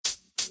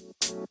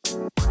I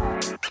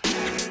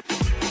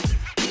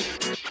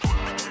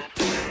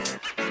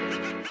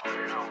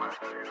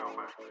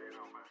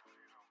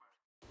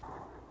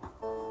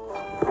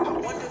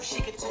wonder if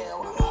she could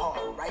tell I'm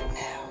hard right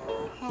now.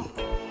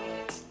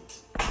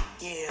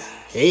 Yeah.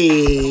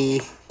 Hey,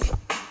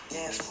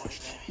 Dance for me,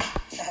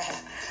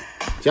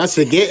 baby. just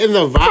to get in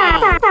the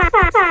vibe.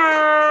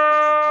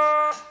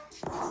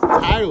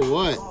 Tired of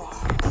what?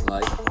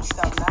 Like,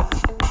 Stop now.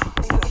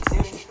 You know,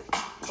 Diddy.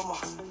 Come on.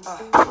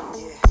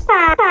 Yeah.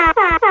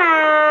 Hey.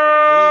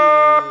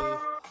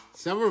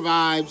 Summer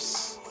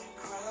vibes.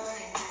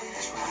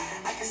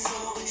 I get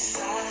so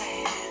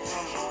excited.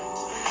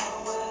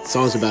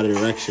 Song's about an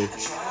erection.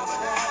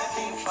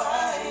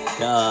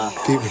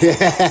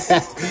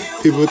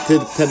 People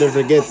tend to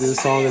forget this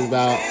song is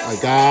about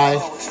a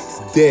guy's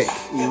dick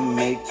you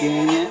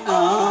making it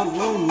up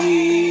for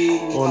me.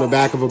 on the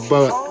back of a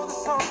boat.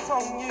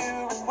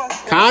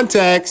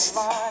 Context.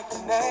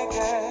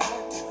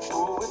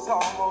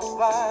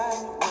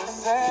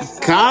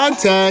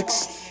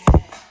 Context.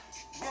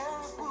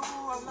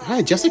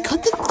 Alright, Justin,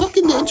 cut the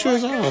fucking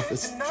intros off.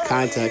 It's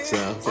context,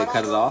 though. They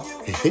cut it off?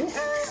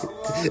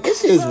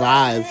 This is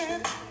vibe.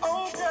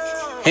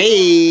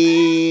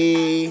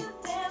 Hey.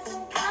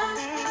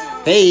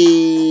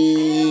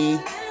 Hey.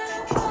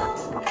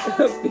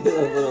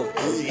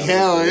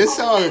 Hell, this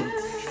song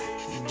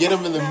get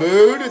them in the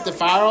mood at the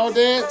fireball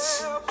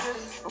dance.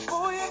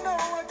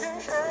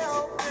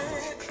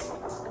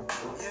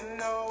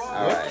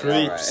 Alright,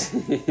 creeps.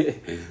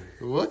 alright.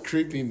 What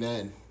creepy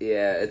men.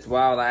 Yeah, it's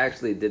wild. I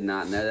actually did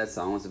not know that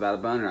song was about a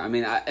boner. I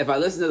mean, if I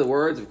listen to the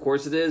words, of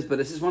course it is, but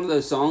it's just one of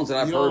those songs that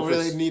I've You heard don't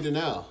really need to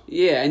know.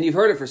 Yeah, and you've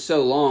heard it for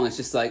so long, it's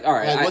just like,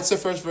 alright. Like, what's the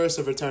first verse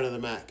of Return of the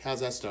Mac?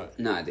 How's that start?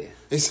 No idea.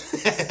 You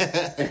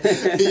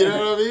know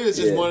what I mean? It's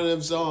just Yeah. one of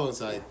them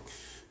songs. Like,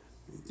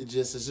 it's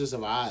just a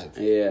vibe.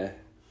 Yeah.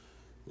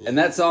 And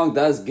that song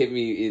does get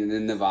me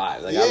in the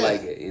vibe. Like, I Yeah.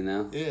 like it, you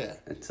know? Yeah.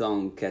 That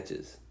song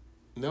catches.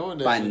 No one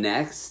knows. By it.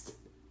 Next?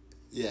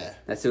 Yeah.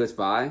 That's who it's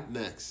by?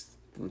 Next.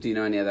 Do you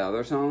know any of the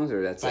other songs,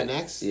 or that's By it?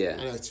 Next? Yeah.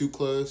 I know Too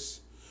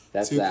Close.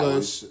 That's Too that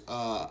Close.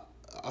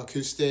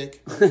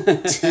 Acoustic. Too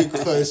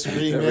Close The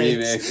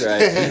remix. remix,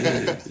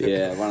 right?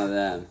 Yeah, one of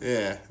them.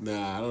 Yeah.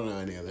 Nah, I don't know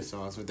any other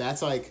songs, but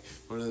that's like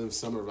one of them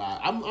summer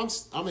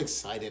vibes. I'm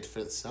excited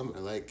for the summer.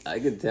 Like, I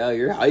can tell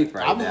you're hype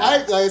right I'm now.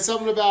 hyped. Like, it's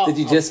something about. Did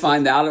you just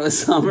find out it was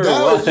summer?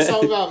 No, or it's just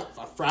what? something about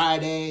a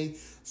Friday,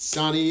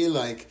 sunny,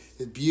 like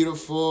it's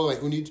beautiful.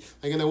 Like when you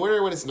like in the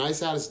winter when it's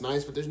nice out, it's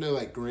nice, but there's no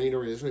like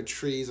greenery, there's no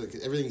trees, like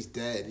everything's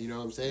dead. You know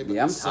what I'm saying? But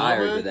Yeah, I'm the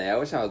tired summer, today. I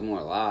wish I was more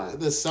alive.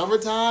 The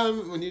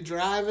summertime when you're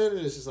driving,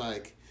 it's just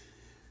like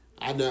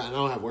I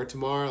don't have work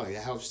tomorrow. Like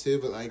it helps too,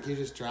 but like you're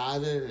just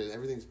driving and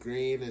everything's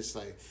green. It's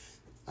like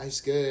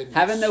life's good.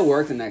 Having no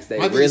work the next day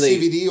Might be the really,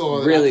 CBD oil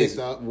that I really picked is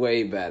up.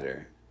 way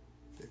better.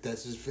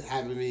 That's just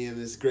having me in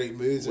this great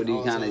mood. What do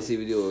you kind of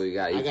CBD oil you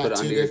got? You I got put it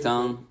two under your different-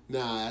 tongue?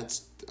 Nah,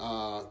 that's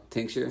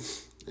Tincture?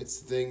 it's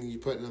the thing you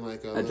put in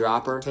like a A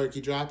dropper?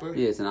 turkey dropper.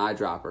 Yeah, it's an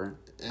eyedropper.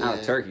 Not a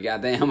And turkey.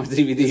 Goddamn, how much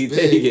CBD you It's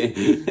big.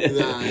 taking?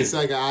 Nah, it's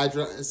like an eye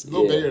drop. It's a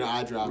little Yeah. bigger than an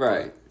eye drop.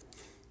 Right.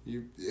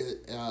 You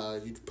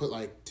put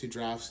like 2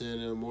 drops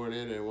in the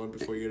morning and one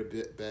before you go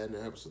to bed, and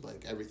it helps with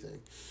like everything.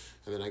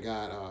 And then I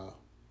got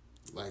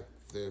like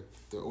the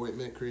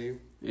ointment cream.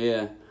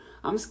 Yeah.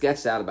 I'm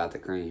sketched out about the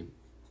cream.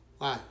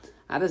 Why?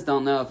 I just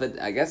don't know if it...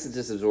 I guess it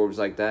just absorbs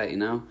like that, you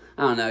know?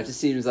 I don't know. It just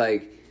seems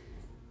like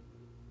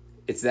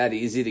it's that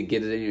easy to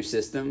get it in your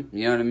system.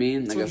 You know what I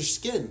mean? It's Like on your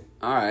skin.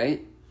 all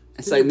right.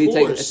 It's in like your me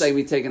taking. pores. It's like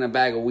me taking a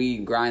bag of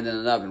weed, grinding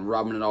it up, and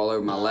rubbing it all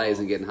over my No. legs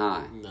and getting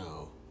high.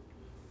 No,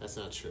 that's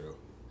not true.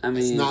 I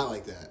mean, It's not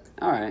like that.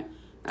 all right.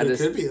 It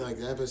could be like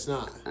that, but it's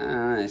not.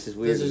 It's just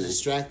weird. There's To me.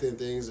 distracting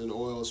things and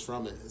oils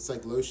from it. It's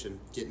like lotion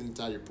getting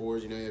inside your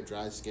pores. You know, you have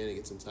dry skin, it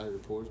gets inside your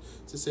pores.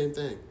 It's the same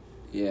thing.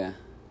 Yeah.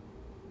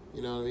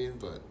 You know what I mean?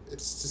 But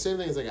it's the same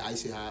thing as like an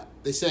icy hot.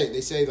 They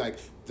say like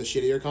the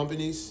shittier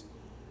companies,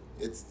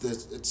 it's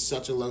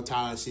such a low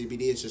tolerance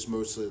CBD. It's just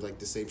mostly like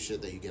the same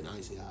shit that you get in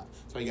icy hot.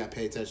 So you got to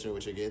pay attention to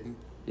what you're getting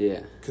Yeah.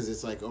 because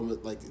it's like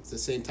almost like it's the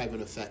same type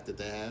of effect that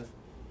they have.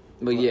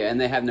 But yeah, and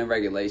they have no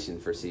regulation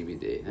for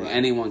CBD. Like, Right.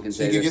 anyone can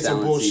So you say can they're get some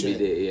selling bullshit.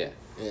 CBD. Yeah.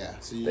 Yeah,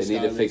 so you They just need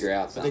to gotta figure mix-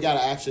 out But something. they got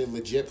actually a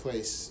legit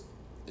place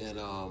in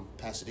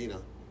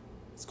Pasadena.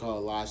 It's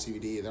called Live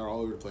CBD. They're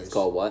all over the place. It's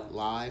called what?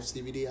 Live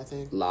CBD, I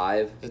think.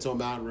 Live. It's on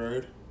Mountain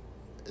Road.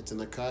 It's in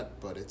the cut,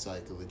 but it's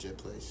like a legit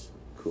place.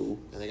 Cool.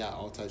 And they got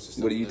all types of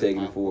stuff. What are you in there,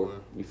 taking it for?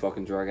 popcorn. You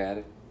fucking drug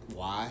addict?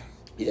 Why?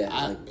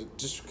 Yeah.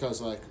 Just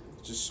because like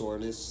just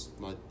soreness,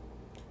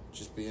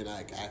 just being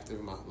like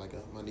active.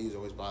 My knees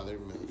always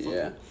bothering me.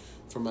 Yeah.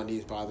 From my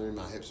knees bothering,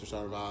 my hips are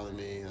starting bothering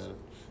me. And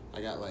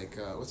I got like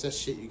what's that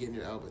shit you get in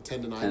your elbow?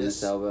 Tendonitis.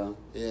 Tennis elbow.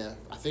 Yeah,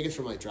 I think it's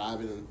from like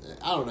driving. And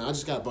I don't know. I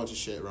just got a bunch of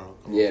shit wrong.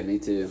 Yeah, me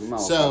too. I'm all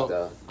fucked So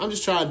up. I'm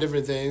just trying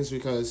different things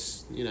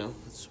because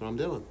that's what I'm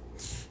doing,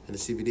 and the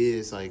CBD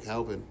is like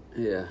helping.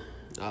 Yeah.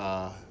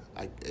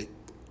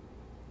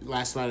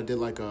 Last night I did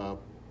like a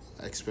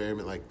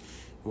experiment, like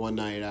one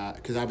night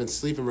because I've been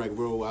sleeping like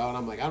real well, and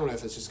I'm like, I don't know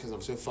if it's just because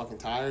I'm so fucking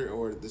tired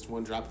or this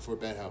one drop before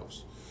bed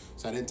helps.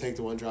 So I didn't take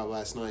the one drop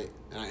last night,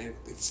 and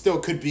it still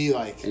could be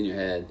like In your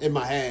head. in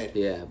my head.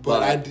 Yeah,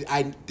 but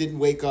I didn't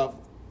wake up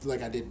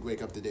like I did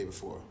wake up the day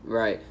before.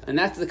 Right. And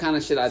that's the kind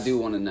of shit I do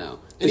want to know.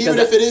 And even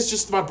if it is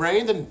just my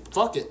brain, then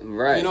fuck it.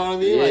 Right. You know what I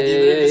mean? Yeah, like,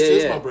 even if it's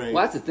just my brain.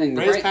 Well, that's the thing.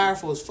 Brain's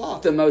powerful as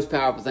fuck. The most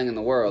powerful thing in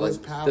the world. Most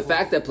Like, powerful. the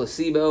fact that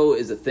placebo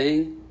is a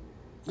thing,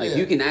 like, Yeah.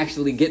 you can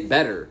actually get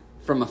better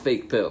from a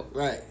fake pill.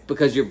 Right.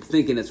 Because you're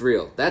thinking it's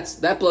real.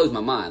 That blows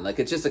my mind. Like,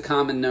 it's just a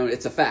common known,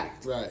 it's a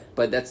fact. Right.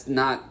 But that's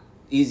not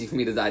easy for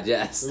me to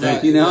digest.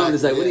 Right, You know? I'm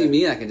just like, what do you yeah.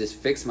 mean I can just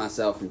fix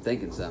myself from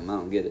thinking something? I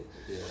don't get it.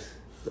 Yeah.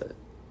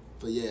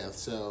 But yeah,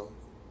 so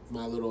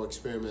my little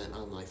experiment,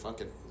 I'm like,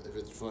 fuck it. If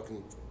it's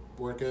fucking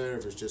working, or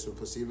if it's just a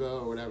placebo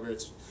or whatever,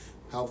 it's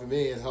helping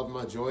me. It's helping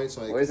my joints.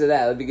 Like, where's it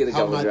at? Let me get a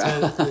help couple my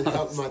drops. it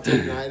helped my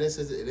tendonitis.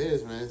 It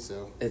is, man.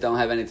 So It don't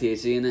have any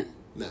THC in it?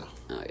 no,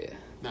 Oh, yeah.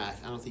 nah,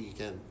 I don't think you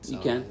can. So, You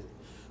can?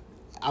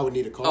 I would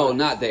need a card. Oh,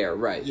 not there,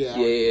 right. Yeah, I Yeah,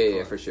 would need a yeah,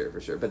 card. for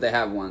sure. But they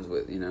have ones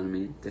with, you know what I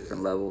mean?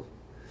 Different levels.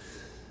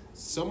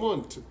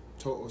 Someone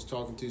was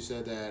talking to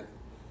said that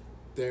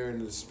they're in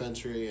the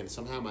dispensary and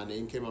somehow my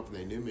name came up and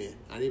they knew me.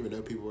 I didn't even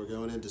know people were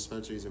going in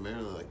dispensaries in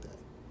Maryland like that.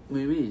 What do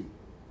you mean?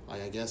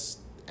 Like, I guess,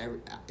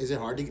 is it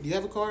hard to, do you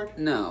have a card?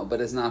 No,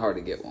 but it's not hard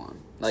to get one.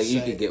 Like, you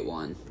Say- could get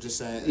one. Just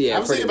saying. Yeah, I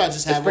was pretty thinking about much.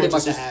 just It's having pretty one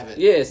just much to have it.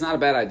 Yeah, it's not a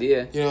bad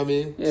idea. You know what I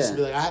mean? Just to Yeah.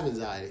 be like, I have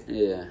anxiety.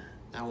 Yeah,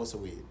 I want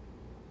some weed.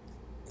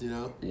 You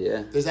know?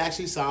 yeah. There's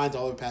actually signs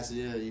all over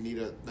Pasadena that you need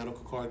a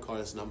medical card, call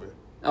this number.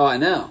 Oh, I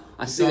know.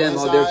 I see saw them.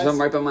 those Oh, there's signs? some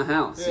right by my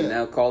house. You Yeah.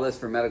 know, call this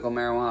for medical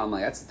marijuana. I'm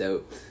like, that's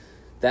dope.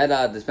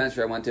 That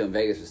dispensary I went to in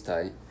Vegas was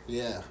tight.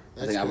 Yeah.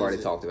 I think I've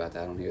already talked about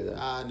that on here, though.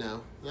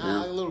 No.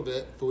 No? A little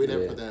bit. But we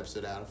never Yeah. put that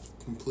episode out.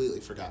 I completely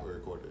forgot we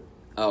recorded it.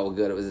 Oh, well,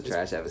 good. It was a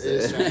trash episode.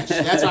 It's trash.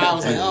 That's why I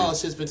was like, oh,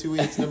 it's just been 2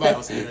 weeks. Nobody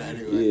wants to hear that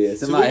anyway. Yeah,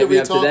 So somebody we hit me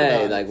up re-talk today.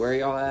 about it. Like, where are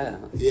y'all at?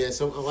 Yeah,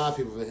 a lot of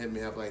people have hit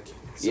me up like,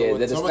 Yeah,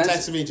 someone the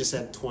texted me just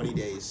said 20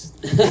 days.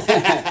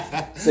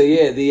 So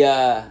yeah,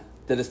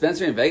 the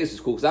dispensary in Vegas is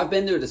cool because I've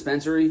been to a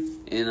dispensary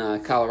in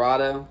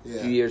Colorado a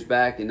Yeah. few years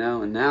back, you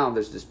know, and now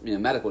there's just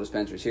medical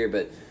dispensaries here.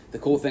 But the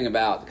cool thing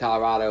about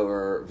Colorado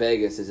or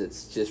Vegas is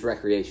it's just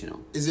recreational.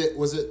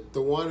 Was it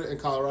the one in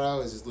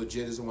Colorado is as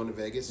legit as the one in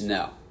Vegas?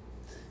 No.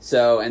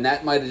 So, and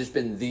that might have just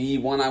been the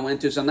one I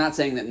went to. So I'm not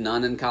saying that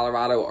none in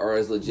Colorado are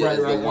as legit as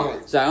the one.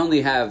 Right. So I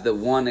only have the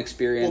one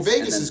experience. Well,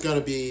 Vegas and then is going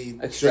to be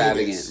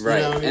extravagant, Vegas, you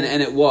right? know what I mean?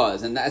 And it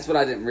was, and that's what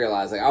I didn't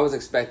realize. Like I was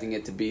expecting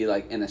it to be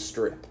like in a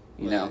strip,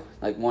 you know, Right.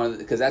 like one of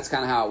because that's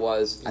kind of how it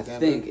was. I Denver?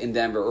 think in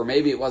Denver, or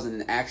maybe it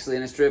wasn't actually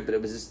in a strip, but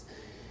it was just.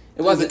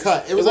 It was wasn't the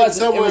cut. It was wasn't- like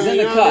somewhere, It was in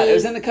you the know what I cut. mean? It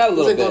was in the cut a It was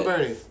little in bit. Glen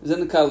Burnie. It was in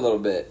the cut a little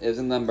bit. It was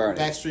in Glen Burnie.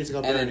 Back streets of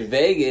Glen And Burnie. in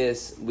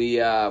Vegas, we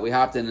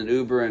hopped in an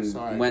Uber and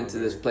Sorry, went Glen to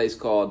this Burnie. place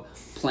called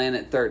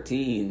Planet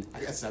 13. I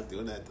gotta stop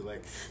doing that to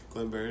like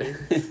Glen Burnie.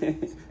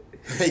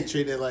 They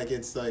treat it like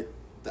it's like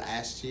the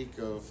ass cheek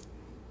of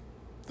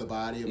the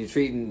body of You're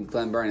treating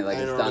Glen Burnie like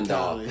Anne it's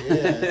Arundel Dundalk. County.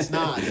 Yeah, it's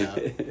not.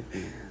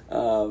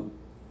 No.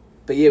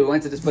 But yeah, we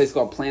went to this place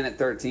called Planet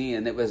 13,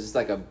 and it was just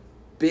like a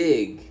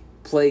big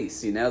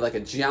place, you know, like a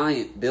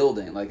giant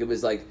building. Like it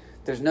was like,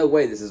 there's no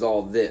way this is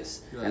all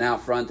this. Right. And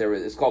out front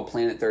it's called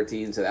Planet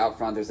 13. So out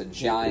front there's a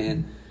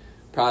giant,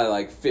 probably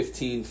like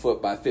 15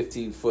 foot by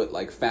 15 foot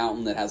like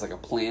fountain that has like a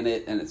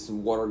planet and it's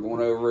water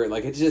going over it.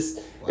 Like it's just,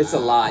 it's a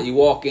Wow. lot. You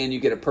walk in, you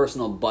get a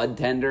personal bud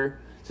tender.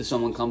 So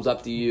someone comes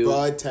up to you,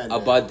 Bud tender. a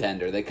bud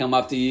tender. They come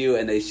up to you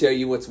and they show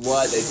you what's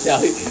what.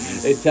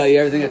 They tell you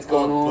everything that's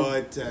going on.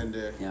 Bud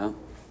tender. Yeah.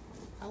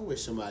 I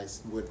wish somebody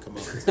would come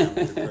up and tell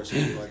me the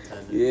personal bud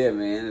tender. Yeah,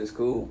 man, it was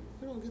cool.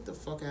 You don't get the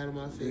fuck out of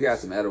my face. You got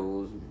some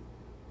edibles.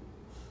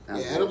 Yeah,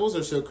 edibles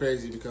are so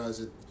crazy because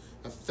it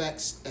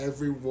affects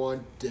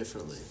everyone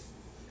differently.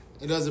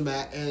 It doesn't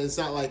matter, and it's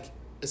not like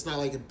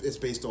it's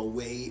based on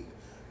weight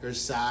or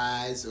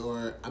size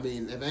or I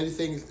mean, if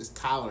anything, it's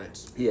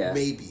tolerance. Yeah.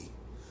 maybe.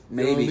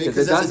 Maybe You know what I mean?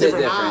 because it that's does a hit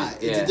different different. high.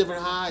 Yeah. It's a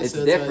different high. It's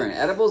so different.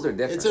 like, Edibles are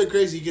different. it's so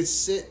crazy.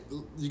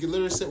 You can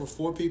literally sit with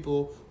 4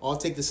 people, all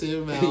take the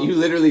same amount. You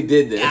literally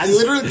did this. I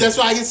literally, that's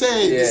what I can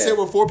say. You Yeah. sit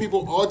with 4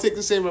 people, all take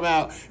the same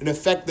amount, and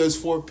affect those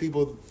 4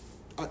 people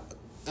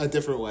a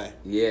different way.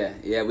 Yeah.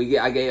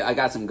 I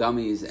got some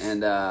gummies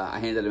and I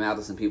handed them out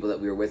to some people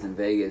that we were with in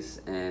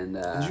Vegas and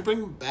Did you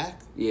bring them back?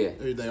 yeah,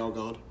 Or are they all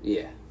gone?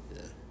 yeah.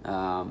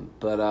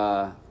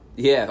 Yeah.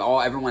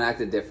 Everyone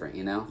acted different,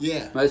 you know.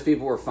 Yeah. Most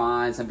people were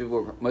fine.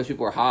 Most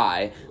people were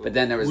high, but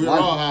then there was We were one.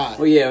 all high.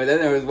 Well, yeah, but then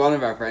there was one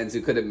of our friends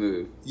who couldn't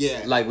move.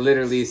 Yeah. Like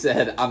literally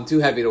said, "I'm too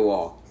heavy to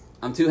walk.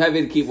 I'm too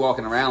heavy to keep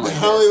walking around like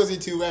Not only this." was he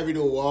too heavy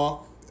to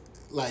walk,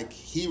 like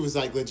he was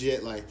like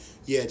legit, like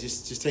yeah,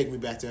 just take me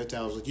back to the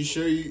hotel. I was like, you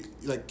sure you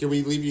like? Can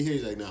we leave you here?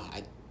 He's like, no,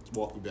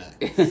 walk me back.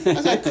 I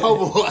was like, come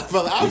on,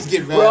 brother. I was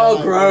getting mad. We're all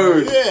like,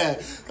 grown.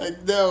 Yeah.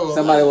 Like, no.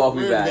 Somebody walk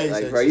me we're in back. Vegas,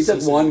 Like, it's bro, you just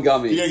took so one sad.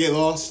 gummy. You're going to get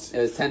lost. It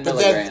was 10 But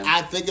milligrams. then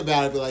I think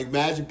about it, but like,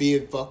 imagine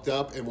being fucked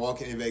up and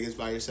walking in Vegas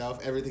by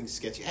yourself. Everything's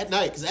sketchy. At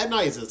night, because at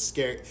night is a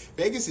scary.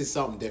 Vegas is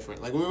something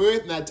different. Like, when we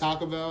were in that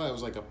Taco Bell, it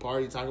was like a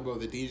party Taco Bell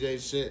with the DJ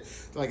and shit.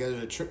 Like,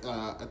 a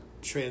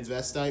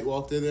transvestite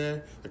walked in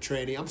there. A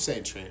tranny. I'm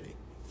saying tranny.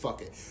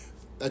 Fuck it.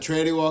 A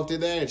tranny walked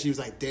in there and she was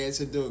like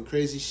dancing, doing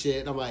crazy shit.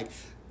 And I'm like,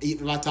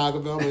 eating my Taco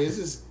Bell. I'm like, this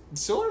is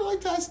sort of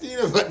like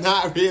Pasadena, but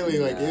not really.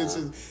 Like, it's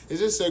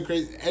just so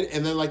crazy.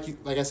 And then, like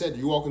I said,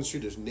 you walk on the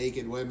street, there's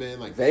naked women.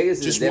 Like, Vegas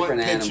is just a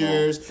different want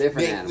pictures. animal.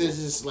 Different animal. There's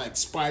just like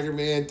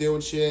Spider-Man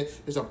doing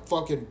shit. There's a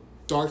fucking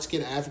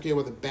dark-skinned African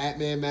with a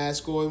Batman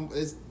mask on,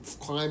 is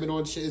climbing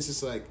on shit.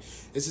 It's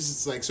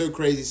like so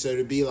crazy. So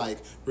to be like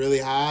really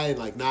high and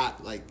like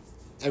not like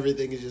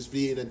everything is just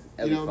being a,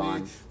 you know what I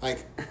mean?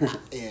 Like,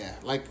 yeah,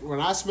 like when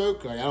I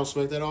smoke, like I don't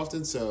smoke that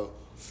often, so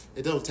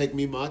it don't take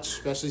me much,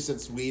 especially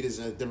since weed is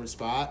in a different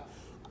spot.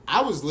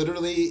 I was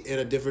literally in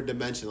a different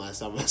dimension last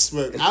time I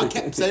smoked. I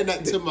kept saying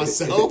that to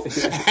myself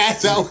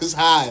as I was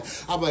high.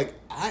 I'm like,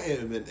 I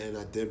am in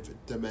a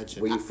different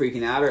dimension. Were you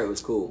freaking out or it was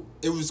cool?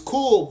 It was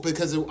cool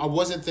because I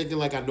wasn't thinking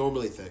like I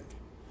normally think.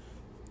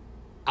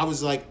 I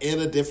was like in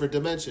a different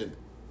dimension.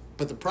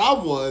 But the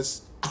problem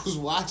was, I was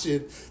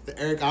watching the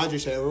Eric Andre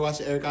show. We're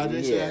watching Eric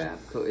Andre show. Yeah,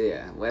 cool,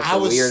 yeah. Well, that's I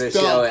the was weirdest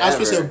stuck. show I was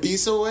ever. supposed to be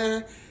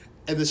somewhere,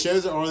 and the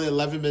shows are only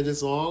 11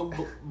 minutes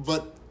long,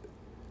 but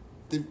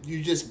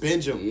you just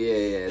binge them. Yeah,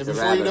 And it's a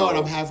before you know it,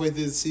 rabbit I'm halfway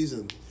through the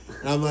season.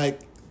 And I'm like,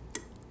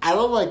 I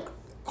don't like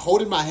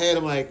holding my head.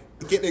 I'm like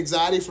getting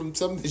anxiety from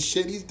some of the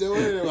shit he's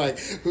doing and like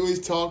who he's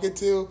talking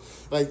to.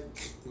 Like,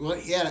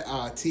 he had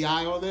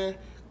T.I. on there.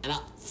 And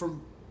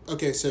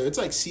so it's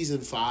like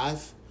season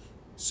 5.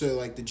 So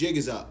like the jig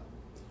is up.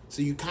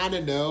 So you kind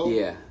of know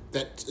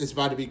that it's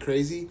about to be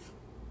crazy,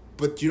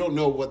 but you don't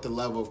know what the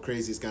level of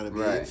crazy is going to be.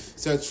 Right.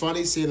 So it's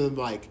funny seeing them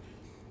like,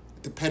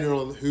 depending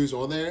on who's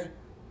on there,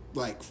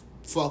 like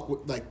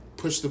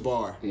push the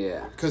bar.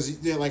 Yeah.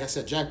 Because like I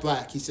said, Jack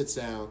Black, he sits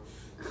down.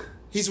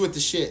 He's with the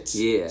shits.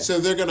 Yeah. So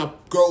they're gonna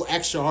go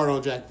extra hard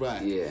on Jack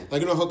Black. Yeah. They're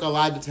gonna hook a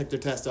lie detector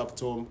test up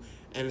to him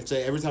and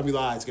say every time you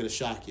lie, it's gonna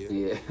shock you.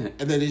 Yeah.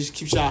 And then they just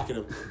keep shocking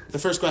him. The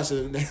first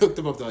question, they hooked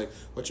him up. They're like,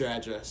 "What's your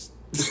address?"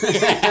 It's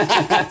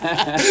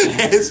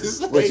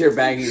just like, What's your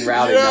banking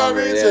routing you know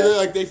number? what I mean? Yeah. So they're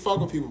like, they fuck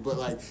with people, but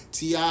like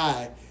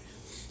T.I.,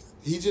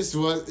 he just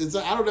was. It's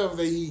like, I don't know if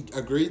he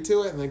agreed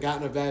to it and then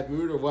got in a bad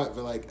mood or what.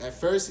 But like at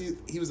first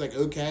he was like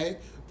okay,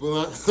 but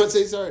once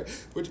they started,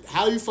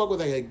 how do you fuck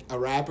with like a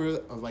rapper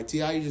of like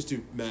T.I.? You just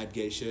do mad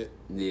gay shit.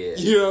 Yeah.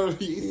 You know what I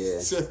mean? Yeah.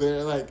 So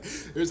they're like,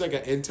 there's like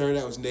an intern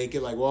that was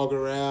naked, like walking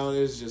around.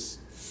 It was just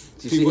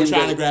Did you people see him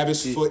trying to get- grab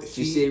his did- feet. Did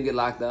you see him get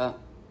locked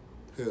up?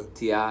 Who?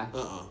 T.I.?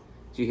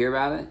 Did you hear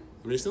about it?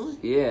 Recently?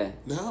 Yeah.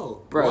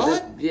 No. Bro,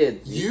 What? yeah.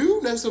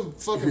 You know some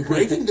fucking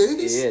breaking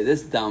news? Yeah,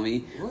 this dummy.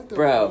 What the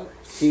Bro, fuck?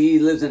 he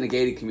lives in a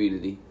gated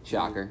community.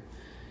 Shocker.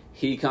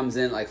 He comes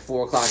in like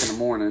 4 o'clock in the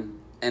morning,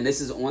 and this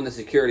is on the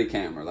security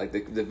camera. Like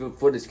the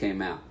footage came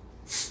out.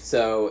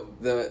 So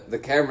the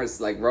camera's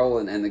like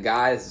rolling, and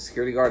the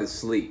security guard is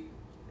asleep.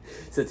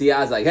 So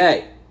T.I.'s like,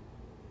 hey.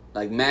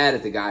 Like mad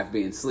at the guy for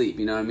being asleep,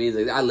 you know what I mean?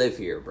 He's like, I live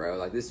here, bro.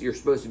 Like this, you're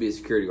supposed to be a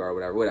security guard,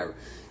 whatever.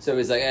 So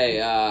he's like, hey,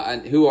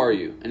 who are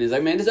you? And he's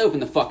like, man, just open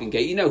the fucking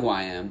gate. You know who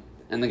I am.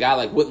 And the guy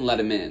like wouldn't let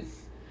him in.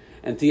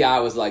 And T.I.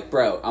 was like,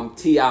 bro, I'm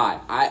T.I.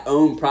 I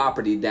own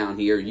property down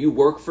here. You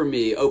work for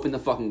me. Open the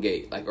fucking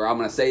gate, like, or I'm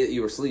gonna say that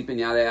you were sleeping.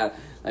 Yada yada.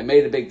 I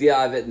made a big deal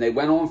out of it, and they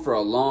went on for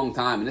a long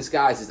time. And this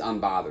guy's just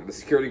unbothered. The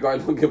security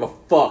guard don't give a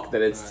fuck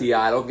that it's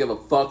T.I. Don't give a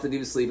fuck that he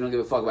was sleeping. Don't give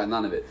a fuck about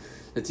none of it.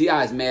 The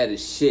T.I. is mad as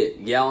shit,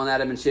 yelling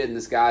at him and shit, and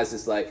this guy's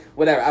just like,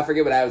 whatever, I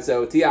forget what happened.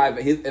 So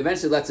T.I., he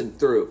eventually lets him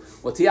through.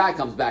 Well, T.I.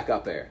 comes back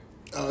up there.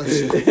 Oh,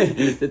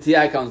 shit. The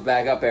T.I. comes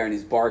back up there, and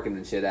he's barking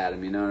and shit at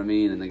him, you know what I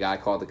mean? And the guy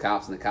called the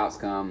cops, and the cops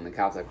come, and the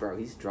cops like, bro,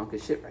 he's drunk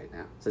as shit right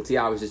now. So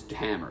T.I. was just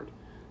hammered.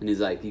 And he's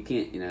like, you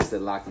can't,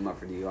 instead lock him up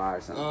for DUI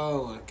or something.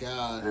 Oh, my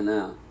God. I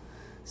know.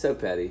 So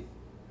petty.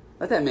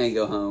 Let that man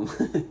go home.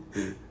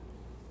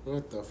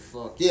 What the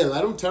fuck? Yeah,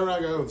 let him turn around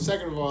and go home.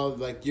 Second of all,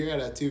 like, you're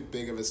at too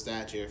big of a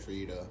stature for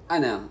you to... I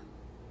know.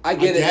 I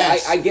get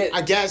it.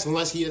 I guess,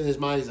 unless he in his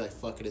mind, he's like,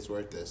 fuck it, it's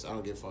worth this. I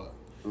don't give a fuck.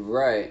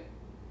 Right.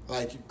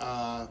 Like,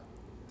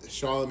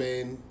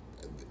 Charlemagne,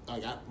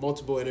 I got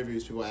multiple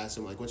interviews, people ask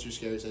him, like, what's your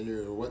scariest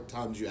injury, or what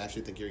times do you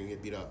actually think you're going to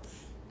get beat up?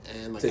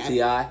 And, like, To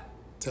T.I.?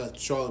 To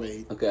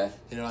Charlemagne. Okay.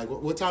 And they're like,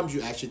 what times do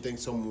you actually think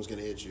someone was going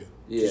to hit you?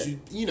 Yeah. 'Cause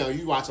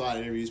you watch a lot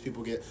of interviews,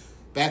 people get,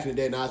 back in the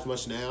day, not as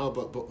much now,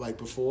 but like,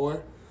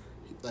 before...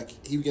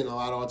 Like, he was getting a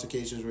lot of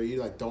altercations where you,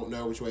 like, don't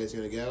know which way it's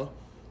going to go.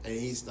 And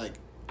he's, like,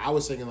 I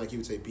was thinking, like, he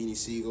would say Beanie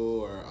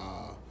Siegel or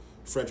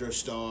Fredro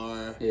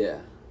Starr. Yeah.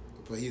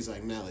 But he's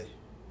like, Nelly.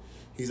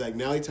 He's like,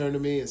 Nelly turned to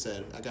me and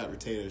said, I got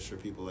retainers for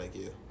people like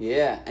you.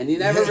 Yeah, and you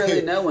never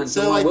really know when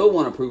So, someone like- will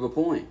want to prove a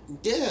point.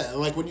 Yeah, and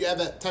like when you have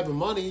that type of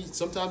money,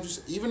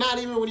 sometimes not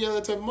even when you have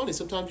that type of money,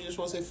 sometimes you just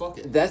want to say fuck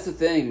it. That's the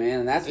thing, man,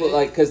 and that's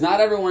what because not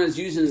everyone is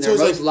using their So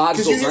it's most like,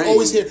 logical you brain.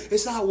 always hear,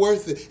 it's not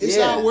worth it. It's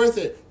Yeah. not worth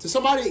it. To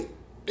somebody,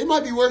 it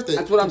might be worth it.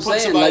 That's what to I'm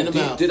punch saying. somebody Like, in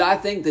the mouth. did I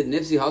think that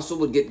Nipsey Hussle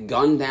would get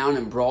gunned down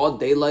in broad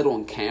daylight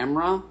on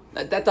camera?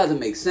 That doesn't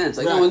make sense.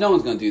 Like, Right. no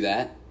one's going to do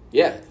that.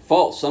 Yeah, Right.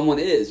 false. Someone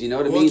is. You know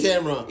what I On mean?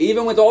 camera.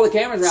 Even with all the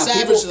cameras around,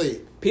 Savagely.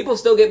 people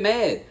still get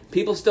mad.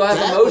 People still have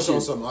That was on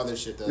emotions. some other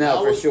shit though. No, That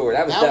for was, sure.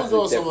 That was on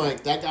definitely some different.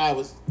 like that guy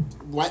was.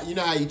 You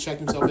know how he checked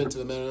himself into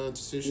the mental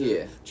institution?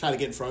 Yeah. Try to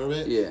get in front of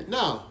it. Yeah.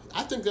 No,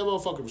 I think that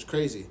motherfucker was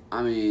crazy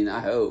I mean,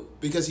 I hope.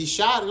 because he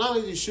shot. Not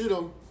only did he shoot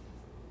him,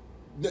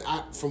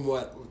 from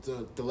what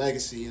the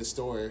legacy and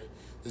story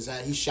is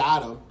that he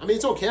shot him. I mean,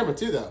 it's on camera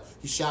too though.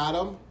 He shot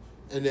him,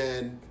 and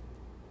then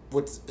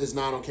what is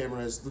not on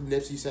camera is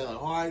Nipsey said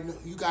like, "All right,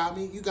 you got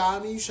me,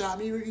 you shot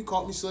me, you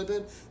caught me slipping."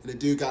 And the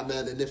dude got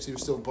mad that Nipsey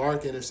was still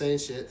barking or saying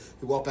shit.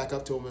 He walked back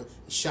up to him and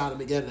shot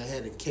him again in the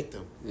head and kicked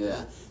him.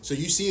 Yeah. So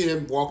you see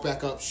him walk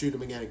back up, shoot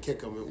him again, and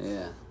kick him.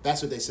 Yeah.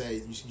 That's what they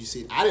say. You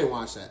see. I didn't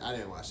watch that.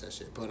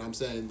 shit. But I'm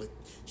saying like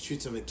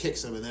shoots him and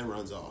kicks him and then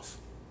runs off.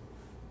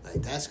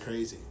 Like that's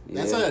crazy.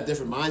 That's Yeah. like a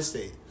different mind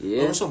state.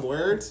 Yeah. Over some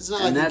words. It's not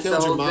And like that's you the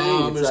killed your whole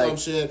thing. mom or It's some like-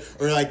 shit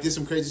or like did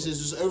some crazy shit.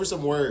 Just over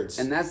some words.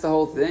 And that's the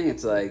whole thing.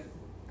 It's like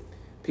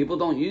people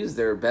don't use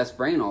their best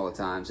brain all the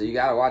time, so you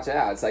got to watch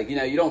out. It's like,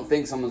 you don't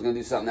think someone's going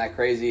to do something that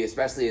crazy,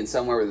 especially in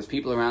somewhere where there's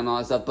people around and all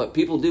that stuff, but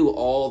people do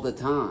all the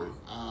time.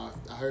 I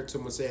heard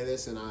someone say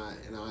this, and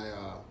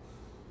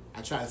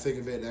I try to think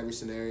of it in every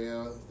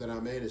scenario that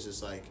I'm in. It's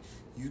just like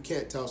you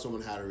can't tell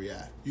someone how to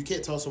react. You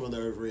can't tell someone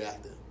they're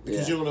overreacting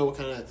because Yeah. you don't know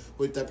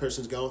what that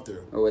person's going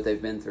through. Or what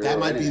they've been through. That or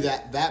might be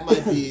anything. that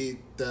might be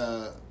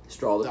the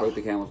Straw that broke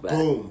the camel's back.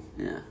 Boom.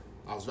 Yeah.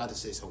 I was about to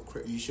say something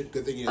crazy. You should.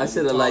 Good thing you. I didn't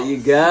should have talk. let you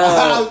go.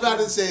 I was about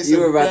to say something. You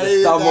were about to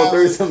crazy. stumble That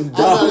through was- some I was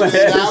about to dumb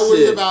say, ass That was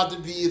shit. about to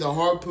be the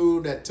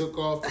harpoon that took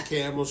off the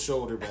camel's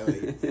shoulder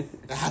belly.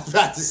 I was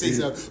about to say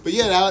something, but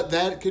yeah,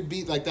 that could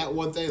be like that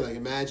one thing. Like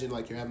imagine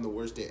like you're having the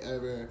worst day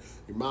ever.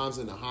 Your mom's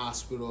in the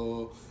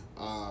hospital.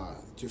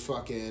 You're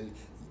fucking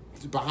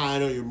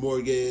behind on your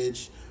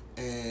mortgage,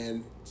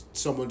 and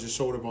someone just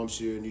shoulder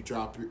bumps you, and you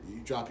drop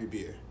your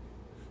beer.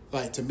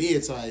 Like to me,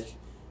 it's like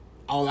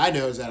all I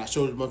know is that I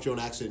shoulder bumped you on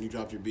accident, and you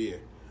dropped your beer.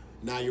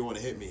 Now you want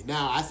to hit me.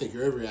 Now I think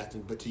you're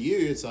overreacting, but to you,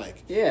 it's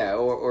like Yeah,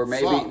 or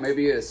Fuck.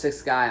 maybe you're the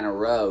sixth guy in a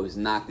row who's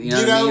knocked. You know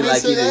You what I know mean? what I'm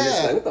Like you're saying?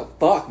 just Yeah. like, what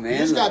the fuck, man? you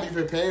just Like, gotta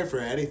be prepared for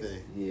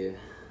anything. yeah.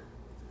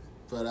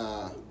 But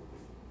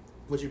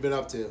what you been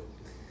up to?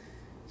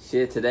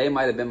 Shit, today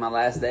might have been my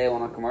last day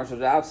on a commercial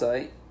job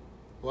site.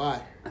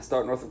 Why? I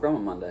start Northrop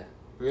Grumman Monday.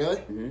 Really?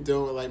 Mhm.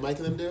 Doing what like Mike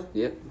and them do?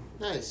 Yep.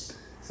 Nice.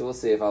 So we'll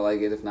see if I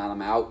like it. If not,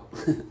 I'm out.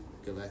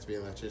 Go back to being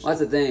an electrician. Well, that's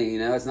the thing,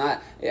 it's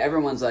not,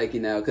 everyone's like,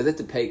 because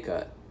it's a pay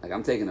cut. Like,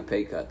 I'm taking a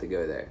pay cut to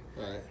go there.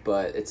 Right.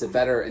 But it's a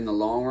better, in the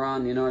long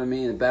run, you know what I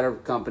mean? A better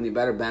company,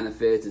 better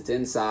benefits. It's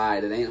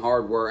inside. It ain't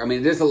hard work. I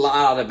mean, there's a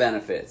lot of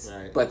benefits.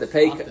 Right. But the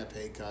pay Fuck cut, that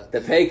pay cut.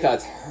 the pay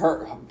cut's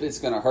hurt. It's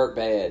going to hurt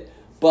bad.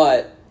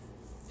 But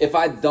if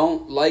I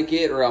don't like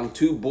it, or I'm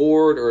too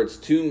bored, or it's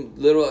too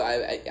little,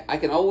 I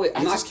can always, I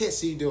I'm just not, can't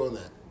see you doing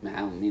that.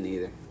 nah, me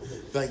neither.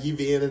 Like you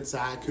being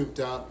inside, cooped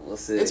up. We'll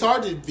see. It's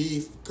hard to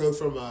go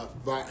from a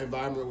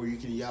environment where you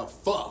can yell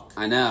 "fuck."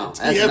 I know.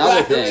 That's Yeah,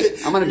 another but-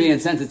 thing. I'm going to be in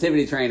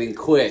sensitivity training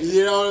quick.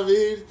 You know what I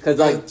mean? 'Cause,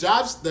 like-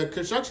 the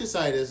construction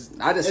site is.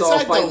 I just it's saw a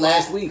like fight the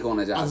last week on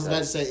a job I was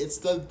about site. to say it's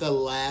the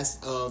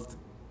last of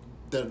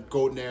the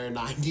golden era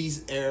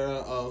 '90s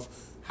era of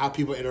how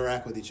people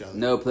interact with each other.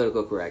 No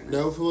political correctness.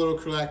 No political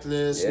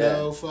correctness. Yeah.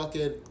 No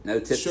fucking No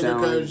sugarcoated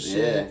tiptoeing.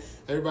 shit. Yeah.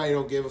 Everybody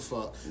don't give a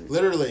fuck.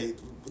 Literally,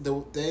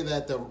 the day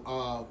that the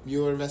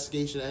Mueller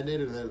investigation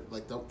ended and then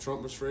like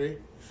Trump was free,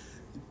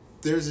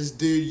 there's this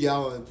dude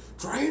yelling,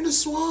 "Drain the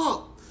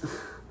swamp!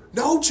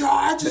 No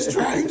charges!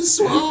 Drain the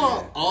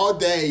swamp!" All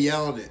day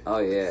yelling it. Oh,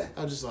 yeah.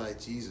 I'm just like,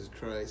 Jesus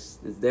Christ.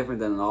 It's different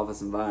than an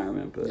office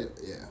environment, but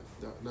Yeah.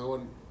 No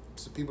one.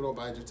 So people don't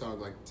bite your tongue.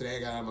 Like today, I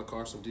got out of my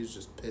car. Some dude's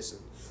just pissing.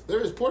 There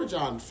was Porta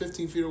John,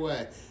 15 feet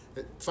away,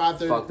 at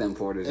 5:30. fuck them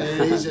Porter And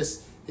Johns.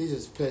 he's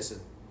just pissing.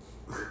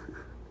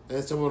 And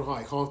then someone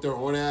like honked their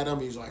horn at him.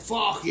 He's like,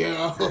 "Fuck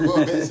yeah!"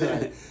 It's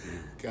like,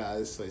 God,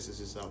 this place is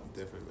just something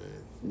different,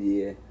 man.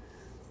 Yeah.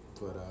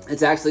 But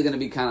It's actually going to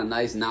be kind of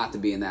nice not to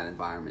be in that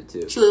environment,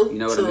 too. True, You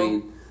know what I true.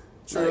 mean?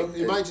 true. Like,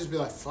 You might just be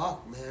like,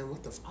 "Fuck, man,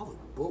 what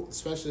the?"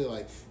 Especially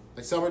like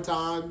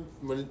summertime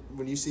when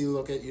you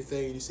look at your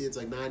thing and you see it's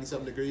like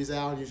 90-something degrees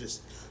out and you're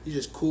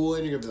just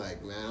cooling. You're gonna be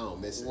like, "Man, I don't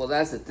miss it." Well,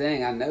 that's the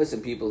thing. I know some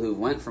people who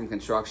went from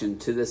construction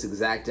to this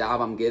exact job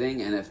I'm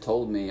getting and have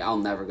told me I'll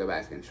never go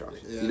back to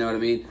construction. Yeah. You know what I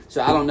mean?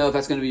 So I don't know if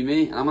that's going to be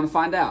me, and I'm going to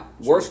find out.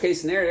 Worst case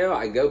scenario,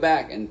 I go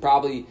back and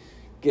probably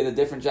get a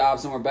different job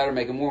somewhere better,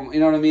 making more. You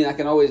know what I mean? I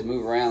can always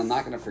move around. I'm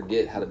not going to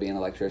forget how to be an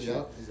electrician.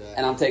 Yep, exactly.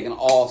 And I'm taking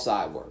all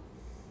side work.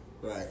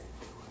 Right.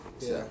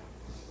 Yeah. So.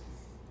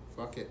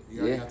 Fuck it. You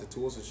already Yeah. got the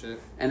tools and shit.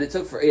 And it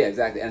took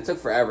exactly. And it took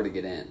forever to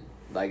get in.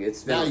 Like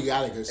it's Now been you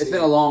gotta go see it's been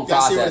it. a long You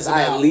gotta see what process. it's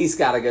I about. at least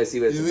gotta go see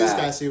what it's You at least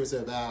about. gotta see what it's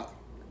about.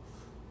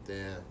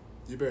 Damn.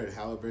 You better than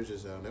Hella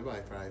Bridges though. Nobody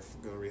probably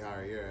gonna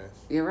rehire your ass.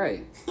 You're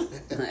right.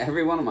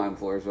 Every one of my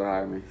employers would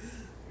hire me.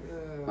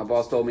 My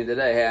boss told me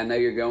today, hey, I know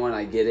you're going,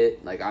 I get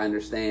it, like I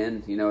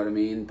understand, you know what I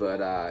mean,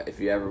 but if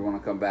you ever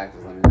want to come back,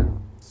 just let me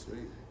know. Sweet.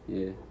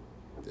 Yeah.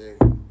 Dang.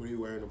 What are you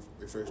wearing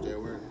your first day at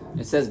work?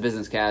 It says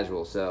business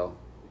casual, so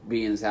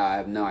being as how I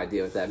have no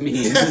idea what that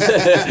means.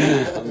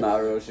 I'm not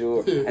real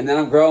sure. And then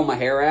I'm growing my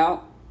hair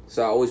out,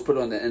 so I always put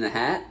it in a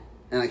hat,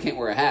 and I can't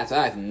wear a hat, so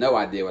I have no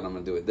idea what I'm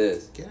going to do with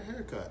this. Get a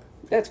haircut.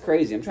 That's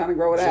crazy. I'm trying to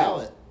grow it Gel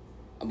out. it.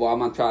 Well, I'm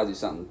going to try to do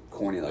something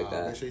corny like Make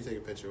that. sure you take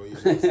a picture.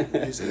 Usually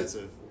that's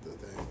the thing.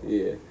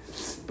 Yeah.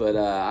 But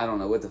I don't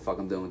know what the fuck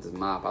I'm doing with this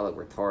mop. I look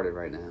retarded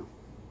right now.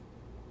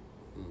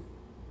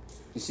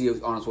 You see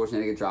Arnold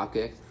Schwarzenegger drop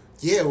kick?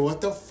 Yeah,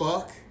 what the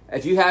fuck?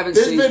 If you haven't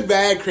There's seen... been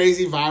bad,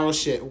 crazy, viral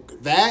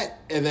shit. That,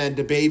 and then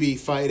the baby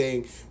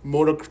fighting,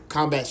 Mortal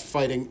Kombat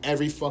fighting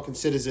every fucking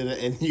citizen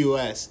in the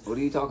U.S. What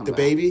are you talking The about?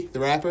 baby, the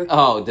rapper?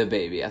 Oh, the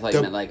baby. I thought you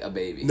The- meant like a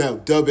baby. No,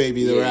 the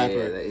baby, the Yeah, rapper.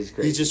 yeah, that is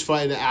crazy. He's just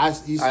fighting. All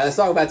right, let's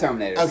talk about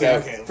Terminator. Okay, So,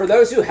 okay. For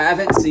those who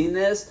haven't seen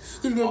this,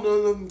 There's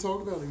nothing to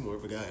talk about anymore,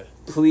 but go ahead.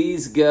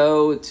 please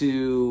go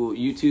to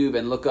YouTube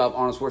and look up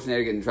Arnold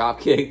Schwarzenegger getting drop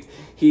kicked.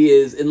 He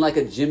is in like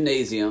a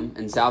gymnasium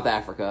in South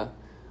Africa,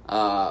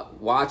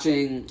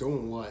 watching.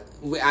 Doing what?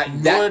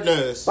 That,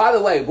 knows. by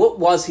the way, what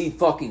was he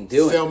fucking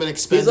doing? Filming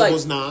He's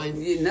Expendables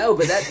 9. No,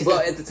 but that. Well,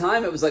 at the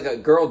time, it was like a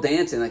girl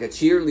dancing, like a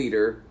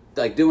cheerleader,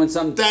 like doing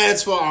some.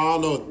 That's for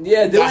Arnold.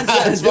 Yeah, doing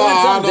That's some for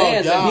Arnold,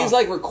 dance, yeah. and he's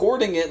like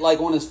recording it like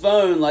on his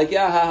phone, like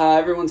yeah, haha,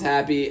 everyone's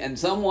happy, and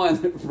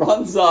someone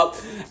runs up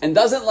and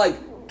doesn't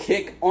like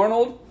kick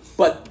Arnold,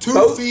 but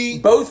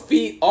both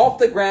feet off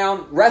the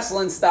ground,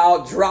 wrestling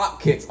style,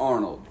 drop kicks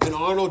Arnold. And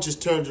Arnold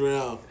just turns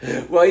around.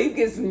 Well, he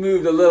gets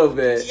moved a little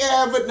bit.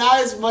 Yeah, but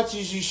not as much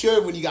as you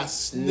should when you got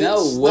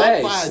No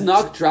way,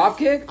 snuck drop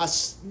kick. a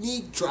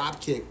sneak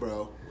drop kick,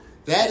 bro.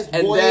 That is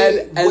And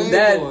way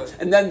more.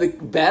 then the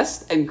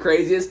best and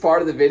craziest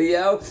part of the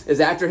video is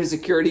after his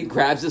security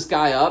grabs this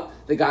guy up,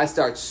 the guy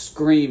starts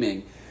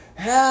screaming,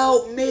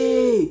 "Help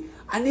me!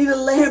 I need a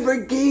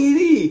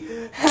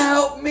Lamborghini!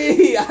 Help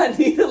me! I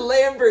need a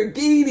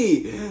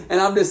Lamborghini!" And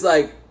I'm just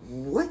like,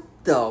 what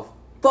the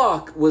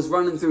fuck was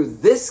running through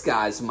this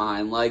guy's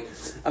mind? Like,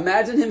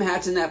 imagine him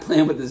hatching that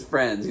plan with his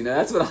friends. You know,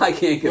 that's what I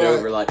can't get Right.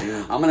 over. Like,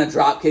 I'm gonna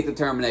drop kick the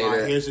Terminator All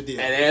right, here's the deal.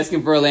 and ask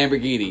him for a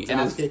Lamborghini. And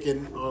Drop it's,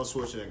 kicking Arnold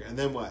Schwarzenegger. And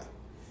then what?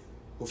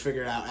 We'll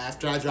figure it out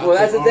after I drop well,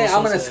 that's kick the thing.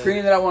 Arnold I'm gonna Schwarzenegger.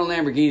 scream that I want a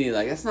Lamborghini.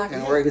 Like, that's not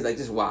gonna work. He's like,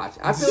 just watch.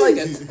 I feel like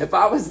if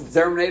I was the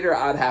Terminator,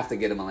 I'd have to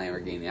get him a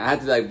Lamborghini. I have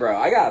to be like, bro,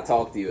 I gotta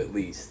talk to you at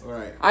least.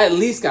 Right. I at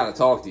least gotta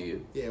talk to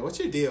you. Yeah, what's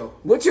your deal?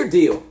 What's your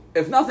deal?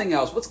 If nothing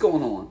else, what's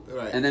going on?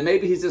 Right. And then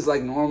maybe he's just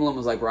like normal and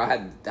was like, bro,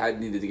 I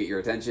needed to get your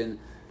attention.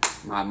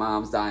 My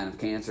mom's dying of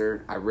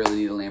cancer. I really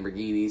need a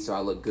Lamborghini so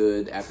I look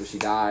good after she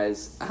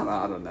dies. I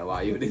don't know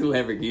why you would need a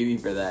Lamborghini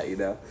for that, you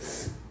know?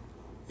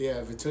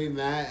 Yeah, between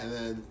that and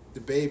then the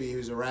baby,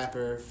 who's a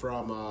rapper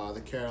from the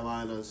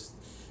Carolinas,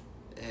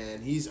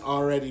 and he's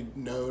already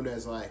known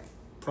as like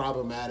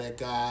problematic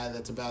guy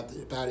that's about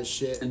his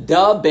shit.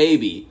 Da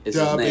Baby is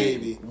Da his name.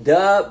 Baby.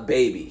 Da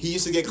Baby. He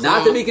used to get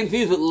Not to clowned. be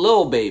confused with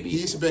Lil Baby. He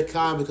used to be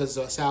calm because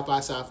South by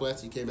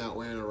Southwest, he came out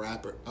wearing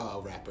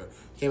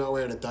came out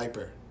wearing a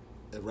diaper,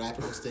 and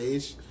rapping on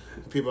stage.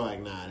 And people are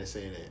like, nah, this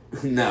ain't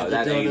it. No,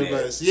 that You're doing ain't the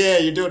it. most. Yeah,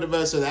 you're doing the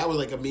most. So that was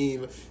like a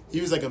meme.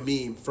 He was like a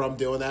meme from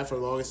doing that for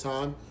the longest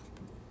time.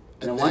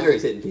 No And wonder then-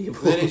 he's hitting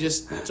people. Then it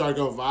just started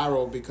going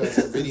viral because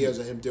of videos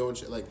of him doing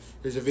shit. Like,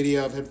 there's a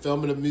video of him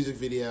filming a music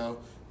video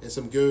and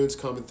some goons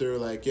coming through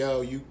like,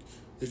 yo,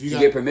 if you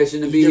get permission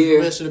to you be get here?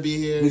 permission to be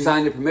here. Who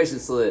signed your permission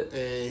slip?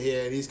 And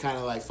yeah, and he's kind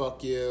of like,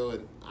 fuck you,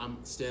 and I'm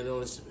standing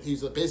on his...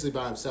 He's basically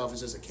by himself.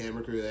 It's just a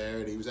camera crew there,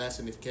 and he was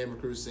asking if camera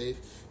crew's safe.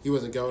 He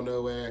wasn't going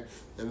nowhere.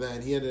 And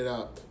then he ended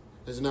up...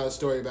 There's another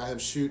story about him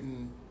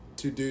shooting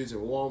two dudes in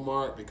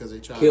Walmart because they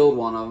tried... Killed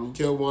one of them.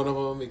 Killed one of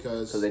them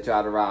because... So they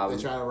tried to rob They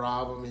him. tried to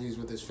rob him, and he's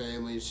with his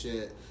family and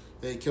shit.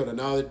 Then he killed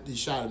another... He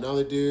shot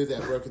another dude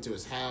that broke into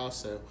his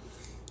house, so...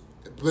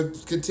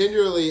 But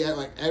continually, at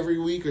like every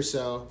week or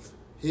so,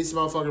 his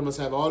motherfucker must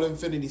have all the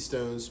Infinity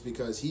Stones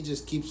because he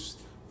just keeps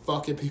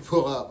fucking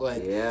people up.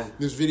 Like, Yeah.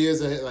 there's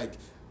videos of like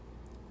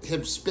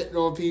him spitting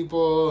on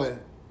people, and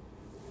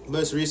the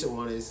most recent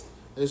one is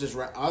there's this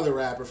other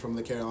rapper from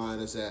the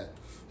Carolinas that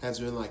has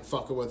been like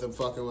fucking with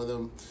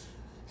him.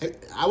 Hey,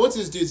 I went to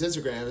this dude's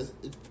Instagram.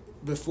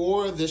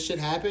 Before this shit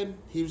happened,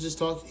 he would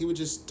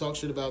just talk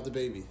shit about the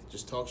baby.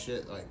 Just talk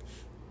shit. Like,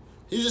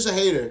 he was just a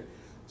hater.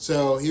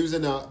 So he was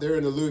they're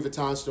in a Louis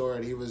Vuitton store,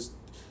 and he was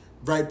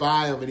right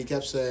by him, and he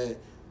kept saying,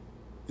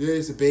 "Yeah,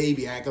 it's a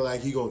baby acting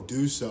like he gonna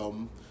do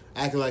something,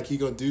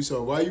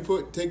 Why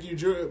you take your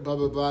jewelry, blah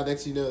blah blah."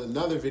 Next, you know,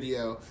 another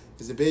video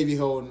is a baby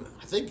holding,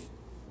 I think,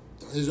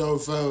 his own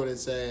phone and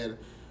saying,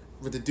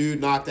 with the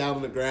dude knocked out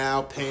on the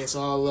ground, pants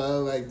all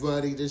low, like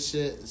bloody, this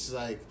shit. It's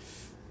like,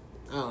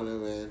 I don't know,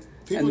 man.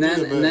 People And then,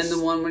 do the and then most.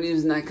 the one when he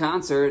was in that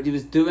concert, he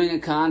was doing a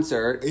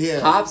concert, Yeah.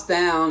 hops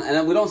down, and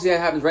then we don't see how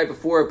it happens right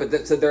before it,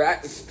 but so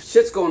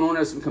shit's going on,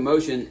 there's some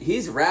commotion.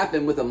 He's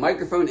rapping with a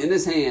microphone in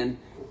his hand,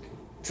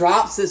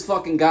 drops this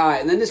fucking guy,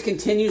 and then just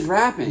continues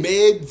rapping.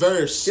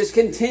 Mid-verse. Just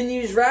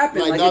continues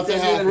rapping Like like it nothing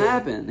doesn't even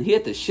happened. happen. He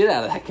hit the shit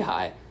out of that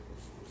guy.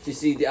 Did you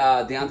see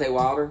Deontay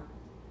Wilder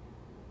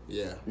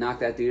Yeah. knock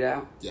that dude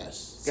out?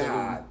 Yes.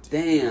 God He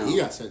damn.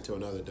 got sent to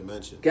another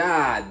dimension.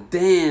 God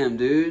damn,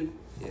 dude.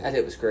 Yeah. That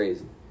hit was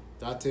crazy.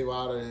 Deontay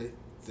Wilder,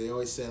 they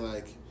always say,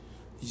 like,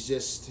 he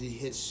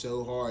hits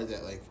so hard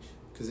that, like,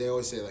 because they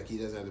always say, like, he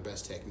doesn't have the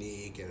best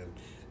technique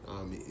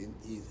and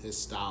his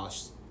style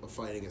of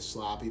fighting is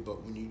sloppy,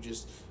 but when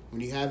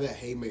you have that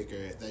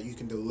haymaker that you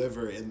can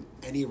deliver in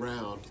any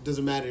round, it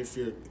doesn't matter if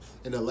you're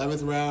in the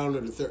 11th round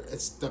or the third,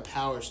 the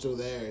power's still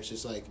there. It's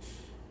just like,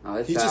 Oh,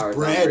 his he's power just is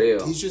bred.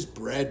 unreal. He's just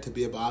bred to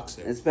be a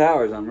boxer. His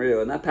power is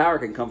unreal, and that power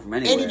can come from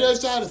anywhere. And he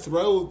knows how to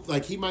throw.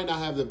 Like, he might not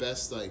have the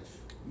best, like,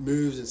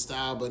 moves and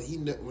style, but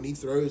when he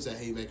throws that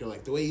haymaker,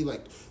 like, the way he,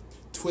 like,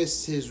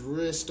 twists his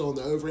wrist on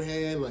the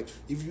overhand, like,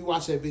 if you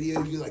watch that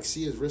video, you, like,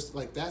 see his wrist.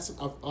 Like, that's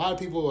a lot of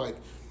people, like,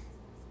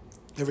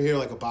 ever hear,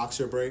 like, a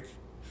boxer break?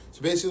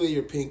 So basically,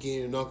 your pinky and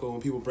your knuckle,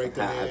 when people break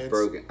their hands. I've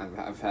broken.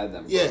 I've had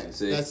them. Yeah, broken,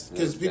 see? that's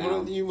because people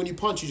down. don't. When you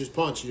punch, you just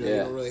punch. You know, you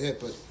Yeah. don't really hit.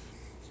 But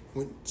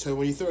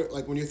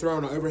when you're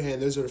throwing an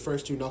overhand, those are the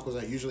first two knuckles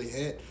that usually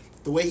hit.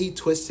 The way he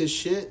twists his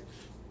shit,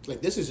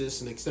 like, this is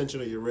just an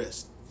extension of your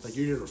wrist. Like,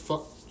 you're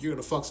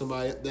gonna fuck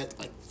somebody. That,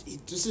 like,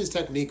 just his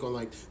technique on,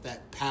 like,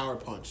 that power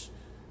punch.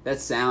 That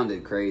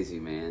sounded crazy,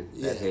 man.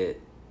 That Yeah.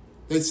 hit.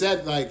 They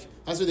said, like,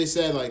 that's what they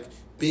said, like,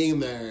 being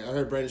there. I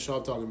heard Brandon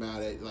Schaub talking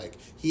about it. Like,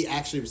 he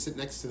actually was sitting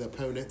next to the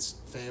opponent's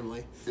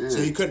family, so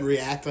he couldn't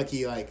react. Like,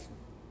 he, like,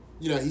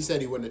 you know, he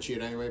said he wouldn't have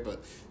cheered anyway,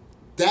 but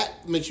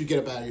that makes you get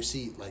up out of your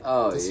seat, like,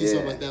 Oh, to see yeah.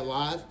 something like that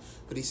live.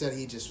 But he said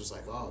he just was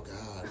like, oh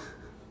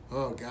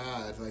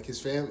God, like,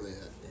 his family.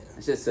 Yeah.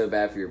 It's just so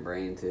bad for your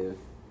brain too.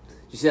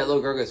 You see that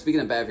little girl go?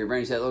 Speaking of bad for your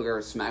brain, you see that little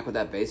girl smack with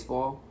that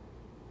baseball?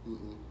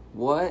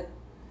 What?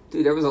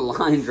 Dude, there was a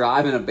line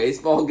drive in a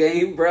baseball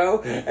game,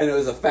 bro, and it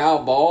was a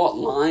foul ball.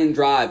 Line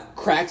drive,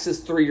 cracks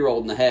this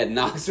 3-year-old in the head,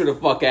 knocks her the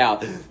fuck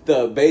out.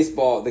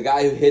 The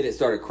guy who hit it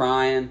started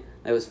crying.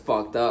 It was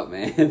fucked up,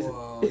 man.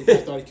 Whoa, I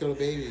thought he killed a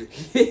baby.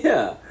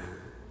 Yeah.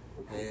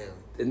 Damn.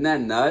 Isn't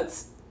that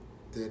nuts?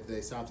 Did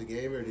they stop the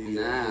game, or did he?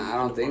 Nah, I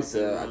don't think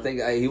so. I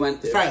think he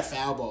went. It's probably a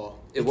foul ball.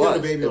 It He killed was.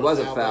 a baby It on was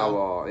a foul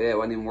ball. Yeah, it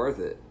wasn't even worth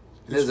it.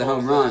 It was a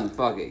home run. that?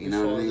 Fuck it. You Whose know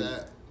what I fault is mean?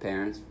 that?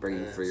 Parents bringing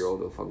a Parents. 3-year-old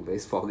to a fucking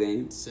baseball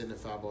game. Sitting in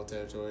foul ball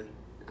territory.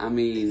 I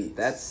mean,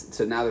 that's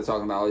so now they're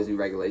talking about all these new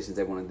regulations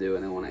they want to do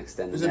and they want to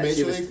extend Was the it net. Major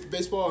She was League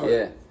Baseball or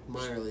Yeah.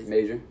 minor league?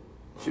 major.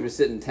 She was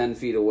sitting 10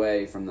 feet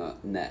away from the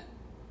net,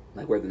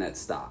 like where the net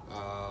stopped.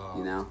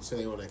 You know? So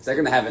they want to. They're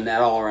gonna have a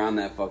net all around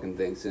that fucking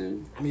thing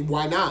soon. I mean,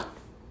 why not?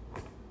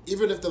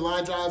 Even if the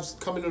line drives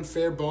coming on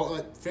fair ball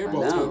know.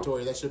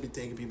 territory, that should be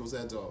taking people's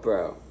heads off.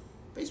 Bro,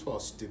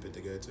 Baseball's stupid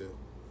to go to.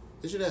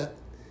 They should have.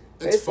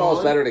 baseball's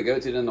fun. better to go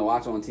to than to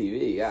watch on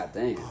TV. God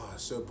damn. Oh,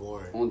 it's so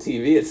boring. On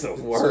TV, it's the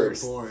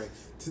worst. So boring.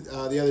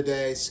 The other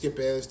day, Skip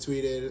Bayless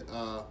tweeted,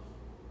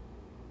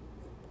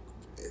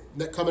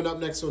 coming up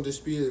next on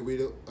Disputed,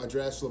 we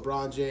address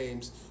LeBron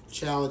James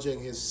challenging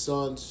his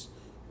son's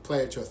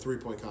player to a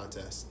 3-point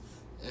contest.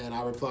 And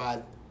I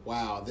replied,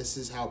 wow, this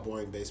is how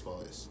boring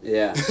baseball is.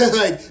 Yeah.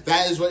 Like,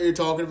 that is what you're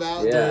talking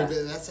about? Yeah.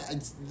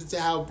 That's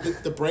how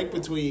the break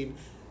between,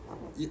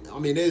 I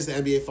mean, it is the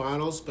NBA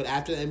Finals, but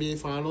after the NBA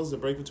Finals, the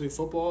break between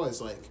football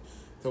is like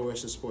the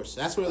worst of sports.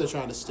 That's where they're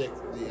trying to stick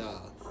the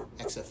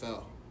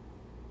XFL.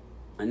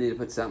 I need to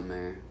put something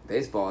there.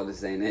 Baseball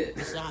just ain't it.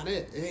 It's not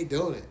it. It ain't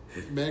doing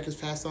it. America's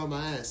passed on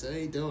my ass. It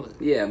ain't doing it.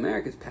 Yeah,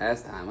 America's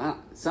pastime.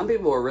 Some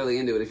people are really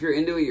into it. If you're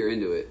into it, you're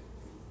into it.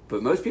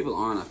 But most people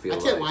aren't, I feel I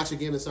like. can't watch a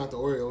game that's not the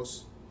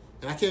Orioles.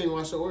 And I can't even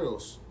watch the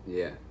Orioles.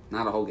 Yeah,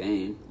 not a whole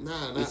game.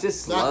 Nah, It's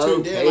just not slow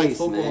tuned in like pace,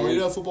 football. man. You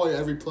know, football,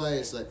 every play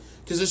is like,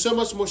 because there's so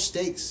much more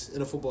stakes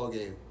in a football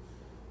game.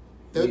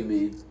 What do you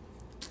mean?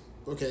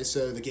 Okay,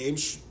 so the game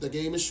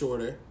is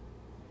shorter,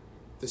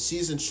 the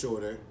season's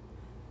shorter,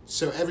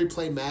 so every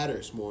play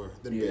matters more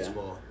than Yeah.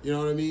 baseball. You know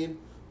what I mean?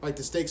 Like,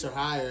 the stakes are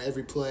higher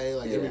every play,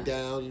 like every Yeah.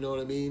 down. You know what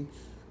I mean?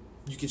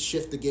 You can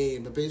shift the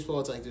game, but baseball,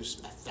 it's like there's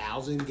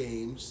 1,000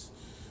 games.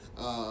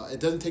 It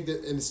doesn't take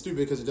and it's stupid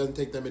because it doesn't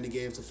take that many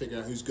games to figure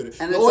out who's good.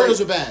 And The it's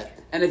Orioles like- are bad.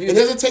 and if you it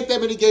hit- doesn't take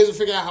that many games to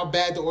figure out how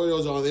bad the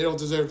Orioles are. They don't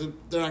deserve to.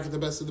 They're not the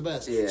best of the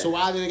best. Yeah. So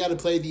why do they got to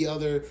play the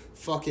other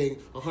fucking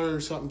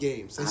 100 something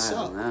games? They I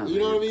suck. don't know. You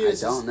know what I man. mean? I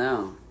It's just- don't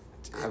know.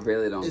 I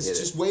really don't It's get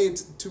just it. way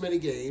too many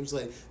games.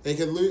 Like, they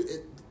can lose.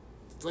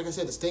 Like I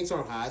said, the stakes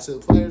aren't high, so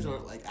the players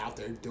aren't like out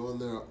there doing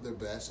their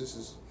best.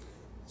 It's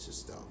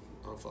just dumb.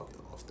 I'm fucking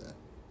off that.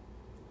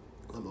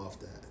 I'm off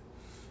that.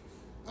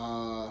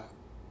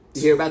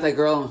 You hear about that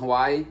girl in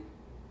Hawaii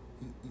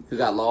who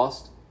got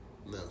lost?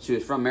 No. She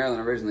was from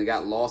Maryland originally,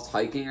 got lost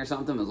hiking or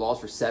something, was lost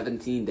for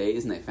 17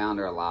 days, and they found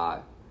her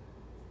alive.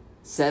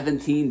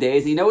 17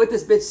 days. You know what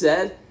this bitch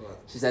said? What?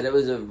 She said it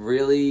was a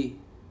really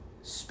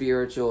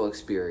spiritual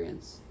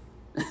experience.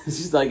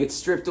 She's like, it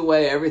stripped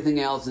away everything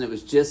else, and it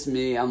was just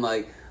me. I'm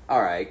like,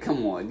 all right,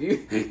 come on,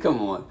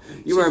 come on.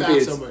 You weren't being.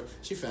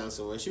 She found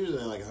somewhere. She was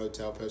in like a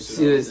hotel posted.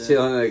 She was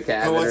chilling in a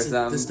cabin or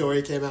something. The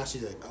story came out,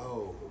 she's like,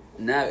 oh.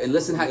 No, and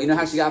listen, how you know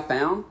how she got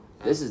found?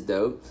 This is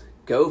dope.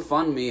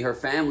 GoFundMe. Her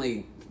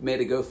family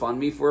made a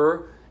GoFundMe for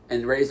her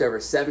and raised over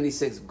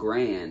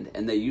 $76,000,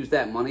 and they used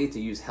that money to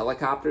use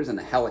helicopters, and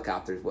the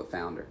helicopter is what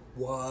found her.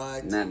 What?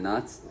 Isn't that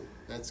nuts?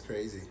 That's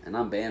crazy. And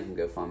I'm banned from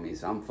GoFundMe,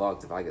 so I'm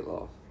fucked if I get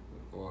lost.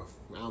 Well,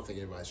 I don't think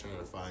anybody's trying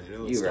to find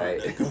you. You right.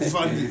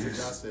 GoFundMe for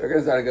Justin. They're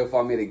gonna start a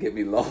GoFundMe to get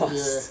me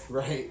lost. Yeah,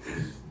 right.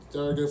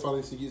 Start a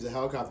GoFundMe to use a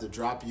helicopter to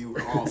drop you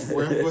off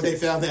where they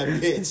found that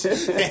bitch.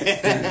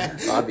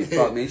 Oh, I'd be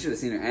fucked, man. You should have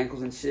seen her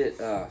ankles and shit.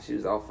 She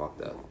was all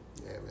fucked up.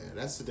 Yeah, man.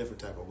 That's a different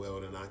type of will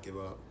to not give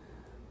up.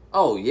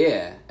 Oh,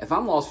 yeah. If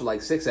I'm lost for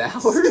like 6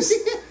 hours,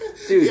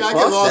 dude, yeah, I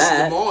get lost in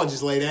the mall and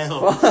just lay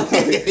down.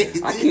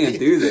 I can't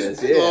do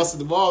this. I get lost in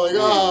the mall, like,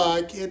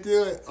 I can't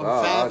do it. I'm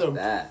fathomed.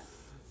 That.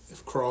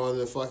 Crawling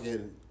to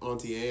fucking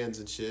Auntie Anne's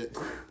and shit.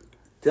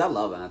 Dude, I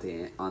love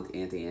Auntie Anne's.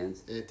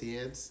 Auntie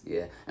Anne's?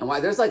 Yeah. And why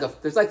there's like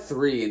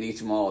 3 in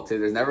each mall too.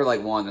 There's never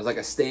like one. There's like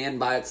a stand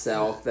by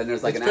itself. Then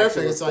there's like it's an perfect.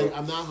 actual It's like,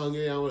 I'm not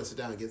hungry. I want to sit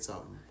down and get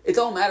something. It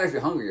don't matter if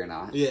you're hungry or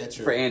not. Yeah,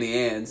 true. For Auntie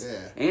Anne's.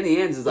 Yeah. Auntie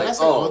Anne's is like,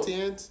 that's Auntie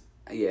Anne's?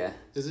 Yeah.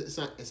 Is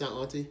it? It's not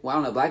Auntie? Well, I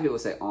don't know. Black people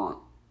say aunt.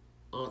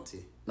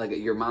 Auntie. Like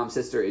your mom's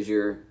sister is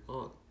your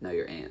aunt. No,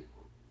 your aunt.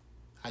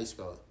 How you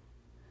spell it?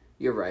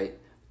 You're right.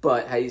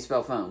 But how you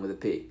spell phone with a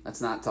P? Let's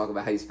not talk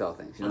about how you spell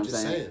things. You know what I'm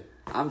saying?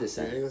 I'm just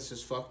saying. Your English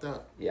is fucked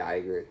up. Yeah, I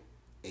agree.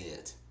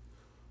 Ant.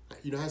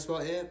 You know how you spell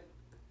ant?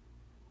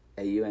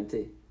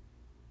 A-U-N-T.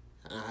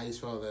 How you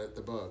spell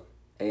the bug?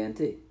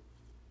 A-N-T.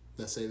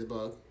 Let's say the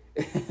bug.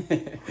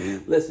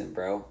 Listen,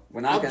 bro.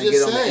 We're not going to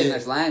get on the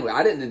English language.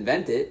 I didn't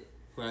invent it.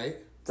 Right.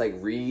 It's like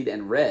read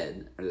and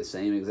red are the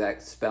same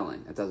exact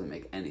spelling. That doesn't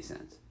make any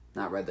sense.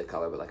 Not read the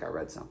color, but like I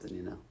read something,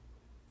 you know.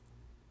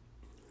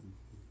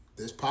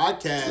 This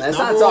podcast, let's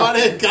number one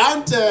in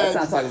context. Let's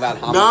not talk about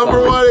how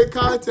number one in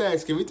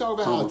context. Can we talk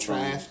about how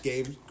trash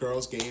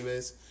girls' game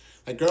is?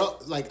 I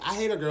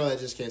hate a girl that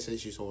just can't say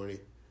she's horny.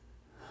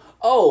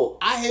 Oh,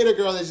 I hate a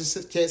girl that just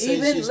can't say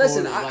she's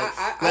listen,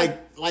 horny.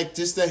 Like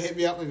just to hit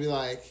me up and be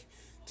like,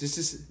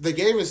 just the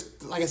game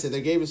is, like I said, the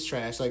game is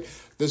trash. Like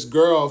this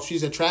girl,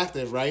 she's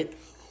attractive, right?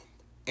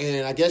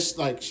 And I guess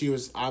like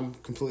I'm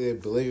completely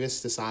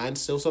oblivious to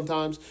signs still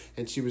sometimes,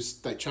 and she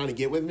was like trying to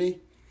get with me.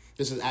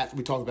 This is after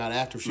we talked about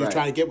after. She was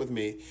trying to get with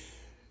me,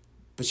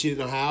 but she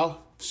didn't know how.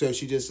 So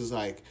she just was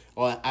like,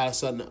 all of a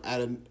sudden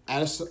out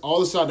of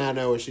sudden out of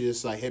nowhere, she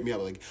just like hit me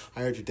up like,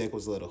 I heard your dick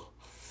was little.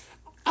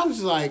 I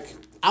was like,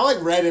 I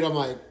like read it. I'm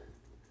like,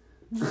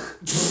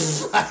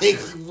 like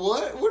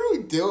what? What are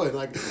we doing?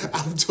 Like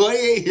I'm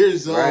 28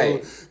 years old.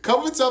 Right.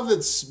 Come with something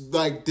that's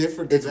like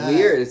different. It's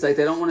weird. It's like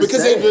they don't want to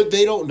because say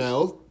they don't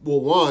know. Well,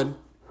 one,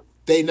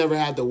 they never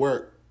had to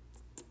work.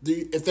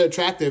 If they're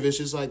attractive, it's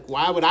just like,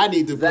 why would I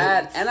need to?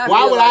 That and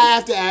why would I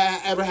have to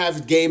ever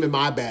have game in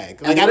my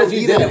bag? Like I don't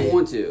need that. What if you didn't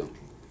want to?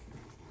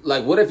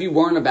 Like, what if you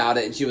weren't about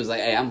it and she was like,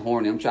 hey, I'm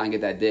horny, I'm trying to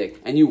get that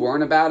dick. And you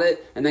weren't about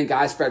it, and then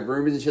guys spread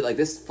rumors and shit like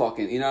this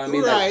fucking, you know what I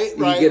mean? Right,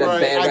 like, you get a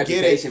bad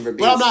reputation for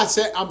being... But I'm not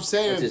saying... I'm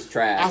saying... Which is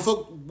trash. I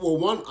thought, well,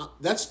 one...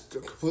 That's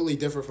completely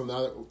different from the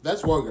other...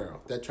 That's one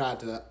girl that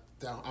tried to...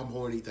 I'm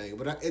horny thing.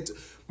 But it's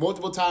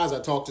multiple times I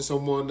talked to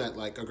someone that,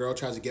 like, a girl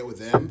tries to get with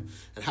them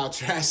and how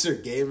trash their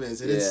game is.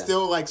 And it's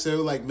still, like,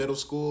 so, like, middle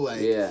school. Like,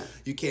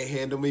 you can't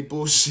handle me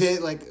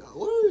bullshit. Like,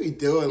 what are we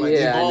doing? Like, I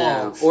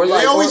know. Or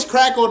like, they always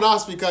crack on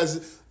us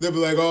because... They'll be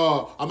like,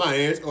 oh, I'm not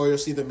answering. Or you'll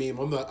see the meme.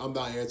 I'm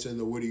not answering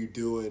the what are you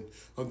doing?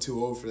 I'm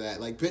too old for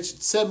that. Like,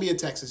 bitch, send me a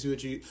text and see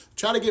what you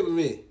try to get with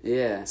me.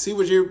 Yeah. See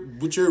what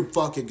your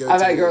fucking go to.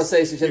 I've had girls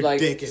say some shit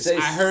like,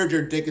 I heard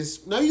your dick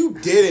is. No, you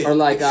didn't. Or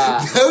like,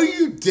 no,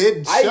 you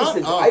didn't. Shut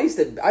up.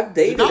 I've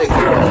dated a girl.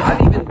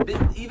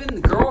 I've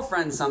even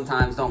girlfriends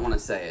sometimes don't want to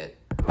say it,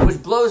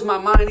 which blows my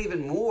mind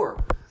even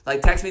more.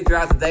 Like, text me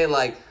throughout the day,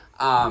 like,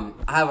 I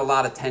have a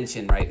lot of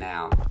tension right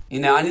now. You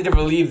know, I need to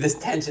relieve this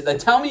tension. Like,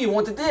 tell me you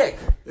want the dick.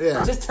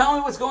 Yeah. Just tell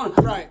me what's going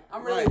on. Right.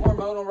 I'm really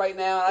hormonal right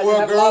now. I Or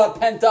have a lot of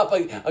pent up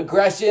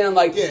aggression. I'm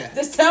like,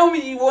 just tell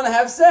me you want to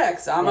have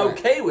sex. I'm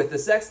okay with the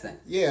sex thing.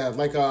 Yeah,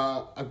 like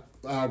a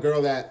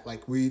girl that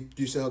like we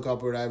used to hook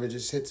up or whatever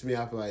just hits me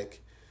up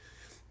like,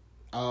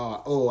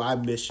 oh, I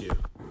miss you.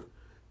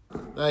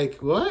 Like,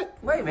 what?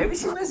 Wait, maybe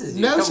she misses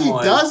you. No, Come she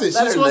on. doesn't. She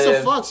Let just her wants to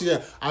live. fuck. She's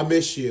like, I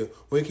miss you.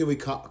 When can we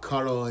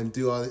cuddle and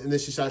do all this? And then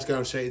she starts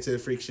going straight into the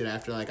freak shit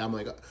after, like, I'm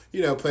like,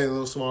 playing a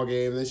little small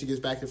game. And then she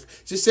gets back to,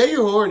 just say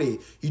you're horny.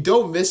 You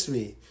don't miss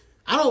me.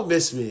 I don't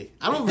miss me.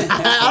 I don't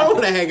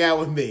want to hang out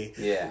with me.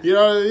 Yeah. You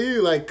know what I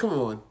mean? Like, come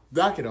on.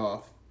 Knock it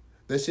off.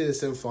 That shit is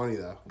so funny,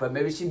 though. But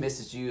maybe she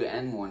misses you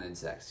and wanted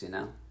sex, you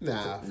know?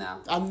 Nah. No.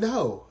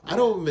 No. I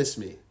don't miss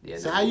me. Yeah,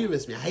 so no. how you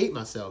miss me? I hate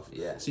myself.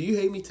 Yeah. So you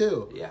hate me,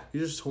 too. Yeah.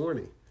 You're just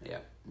horny. Yeah.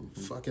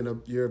 Mm-hmm.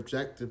 Fucking, you're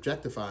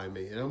objectifying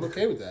me, and I'm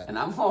okay with that. And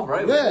I'm all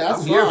right with it. That's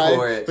I'm fine, here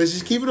for it. But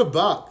just keep it a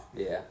buck.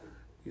 Yeah.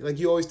 Like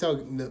you always tell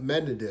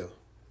men to do.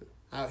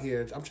 out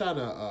here. I'm trying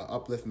to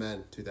uplift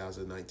men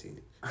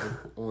 2019 and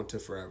on to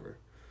forever.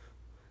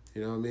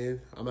 You know what I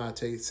mean? I'm out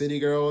to take City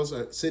Girls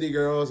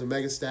and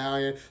Megan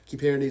Stallion.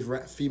 Keep hearing these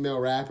female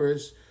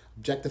rappers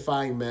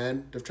objectifying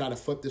men. They're trying to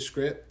flip the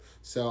script.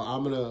 So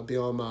I'm going to be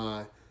on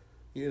my,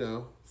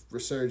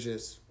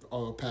 resurgence,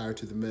 all power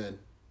to the men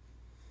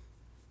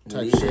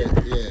type shit.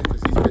 Yeah,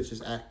 because these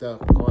bitches act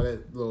up. All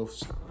that little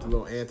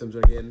anthems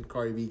are getting.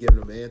 Cardi B giving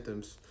them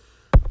anthems.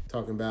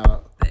 Talking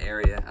about... The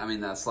area. I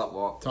mean, the slut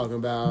walk. Talking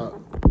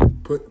about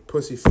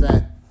pussy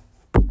fat.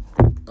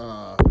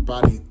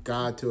 Body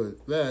God to it.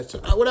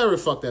 Whatever the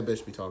fuck that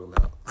bitch be talking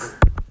about.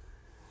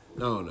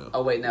 No.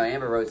 Oh, wait, no.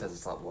 Amber Rose has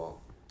a slut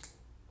walk.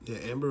 Yeah,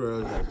 Amber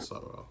Rose has a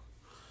slut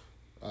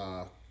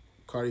walk.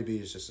 Cardi B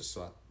is just a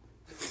slut.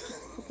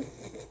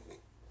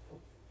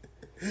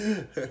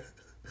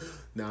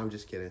 No, I'm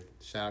just kidding.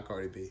 Shout out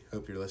Cardi B.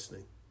 Hope you're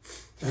listening.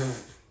 You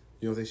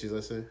don't think she's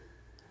listening?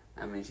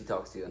 I mean, she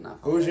talks to you enough.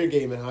 What was your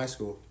game in high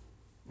school?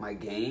 My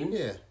game?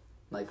 Yeah.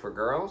 Like for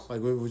girls? Like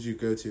what would you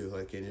go to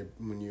like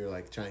when you were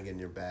like trying to get in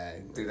your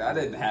bag? Dude, I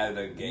didn't have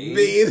a game.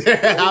 Me either.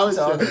 I was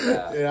talking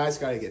about? Yeah, I just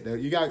gotta get no. I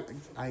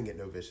didn't get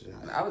no bitches.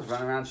 I was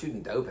running around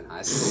shooting dope in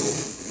high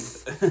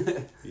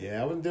school.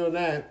 Yeah, I wasn't doing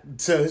that.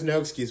 So there's no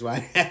excuse why I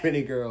didn't have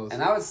any girls.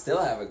 And I would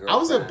still have a girl. I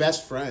was a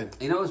best friend.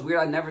 You know what's weird?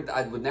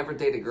 I would never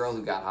date a girl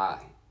who got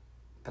high,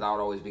 but I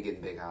would always be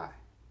getting big high.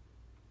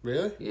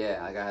 Really?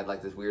 Yeah, like I had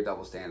like this weird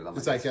double standard. I'm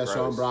It's like that's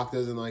Sean gross. Brock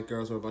doesn't like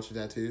girls with a bunch of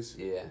tattoos.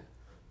 Yeah.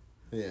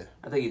 Yeah.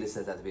 I think he just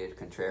says that to be a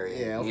contrarian.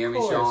 Yeah, you hear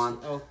course. me, Sean?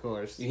 Of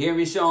course. You hear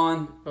me,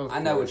 Sean? Of I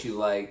know course. what you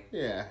like.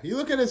 Yeah. You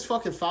look at his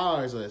fucking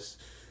followers list.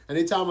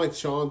 Anytime like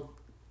Sean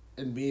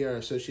and me are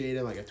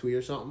associated like a tweet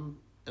or something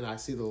and I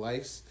see the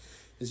likes,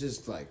 it's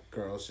just like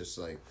girls just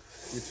like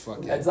it's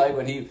fucking That's like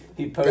when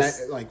he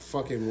posts. like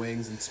fucking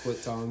wings and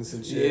split tongues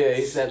and shit. Yeah,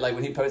 he said like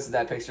when he posted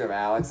that picture of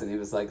Alex and he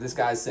was like, "This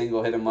guy's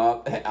single, hit him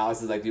up."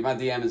 Alex is like, "Dude, my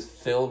DM is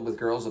filled with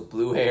girls with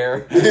blue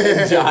hair,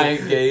 and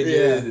giant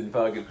gauges, Yeah. and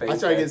fucking face." I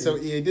tried to get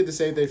tattoos." he did the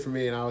same thing for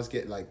me and I was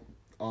getting like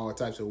all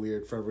types of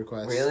weird friend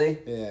requests. Really?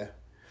 Yeah.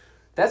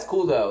 That's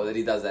cool though that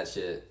he does that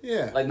shit.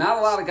 Yeah. Like not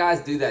a lot of guys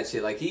do that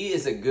shit. Like he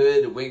is a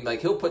good wing. Like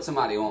he'll put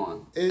somebody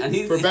on, and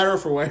he's for better or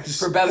for worse.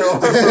 for better or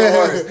for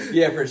worse.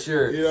 Yeah, for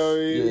sure. You know what I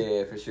mean?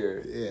 Yeah, for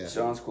sure. Yeah.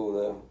 Sean's cool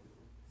though.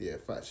 Yeah,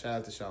 shout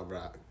out to Sean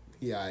Brock.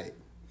 He aight.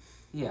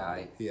 Yeah,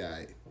 I. He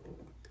aight.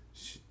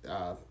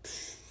 I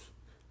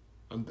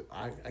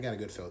got a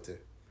good filter.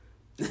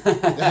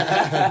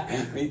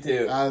 Me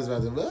too. I was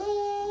about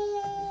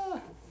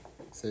to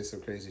say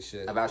some crazy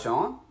shit. About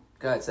Sean?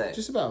 Go ahead, say.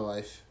 Just about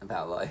life.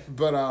 About life.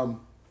 But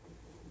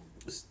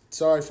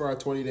sorry for our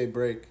 20-day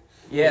break.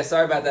 Yeah,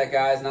 sorry about that,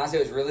 guys. Nasi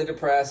was really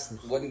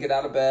depressed. Wouldn't get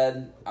out of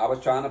bed. I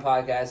was trying to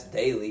podcast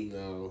daily.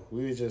 No,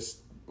 we were just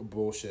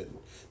bullshitting.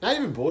 Not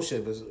even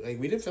bullshit, but like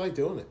we didn't feel like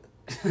doing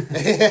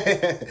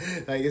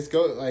it.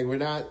 Like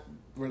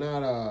we're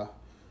not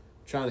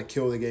trying to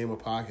kill the game of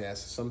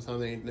podcasts. Sometimes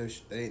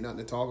there ain't nothing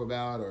to talk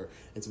about, or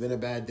it's been a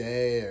bad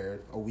day,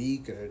 or a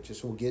week, or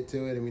just we'll get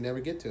to it and we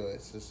never get to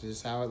it. It's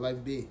just how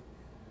life be.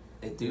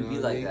 It do You know be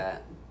what I like mean?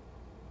 that.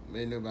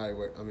 Ain't nobody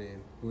work. I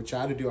mean, we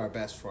try to do our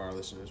best for our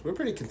listeners. We're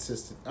pretty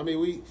consistent. I mean,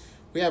 we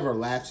have our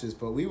lapses,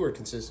 but we were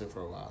consistent for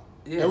a while.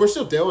 Yeah. And we're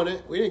still doing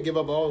it. We didn't give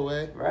up all the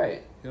way.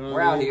 Right. You know what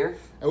We're I out mean? here.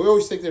 And we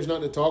always think there's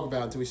nothing to talk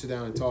about until we sit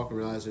down and talk and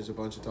realize there's a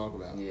bunch to talk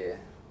about. Yeah.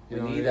 You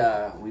know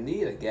We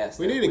need a guest.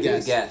 We though. need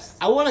a guest.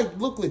 I want to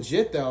look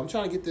legit though. I'm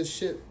trying to get this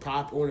shit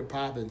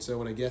popping. So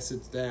when a guest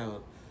sits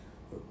down,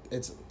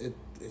 it's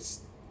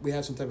we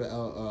have some type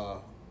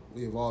of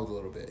we evolved a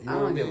little bit. You know I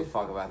what don't I give mean? a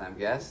fuck about them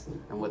guests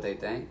and what they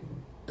think.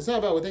 It's not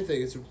about what they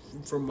think. It's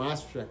from my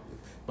perspective.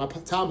 My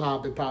Tom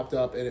Hop it popped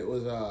up and it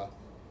was the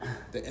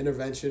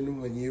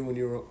intervention when you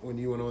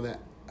went on that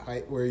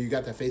hike where you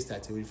got that face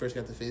tattoo. When you first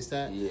got the face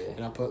tat. Yeah.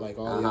 And I put like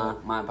all the other.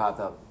 Mine popped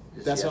up.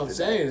 just That's what I'm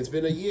yesterday. saying. It's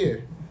been a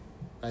year.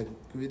 Like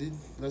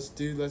let's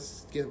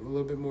get a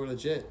little bit more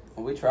legit.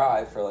 Well, we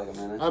tried for like a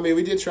minute. I mean,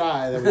 we did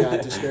try, then we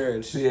got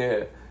discouraged.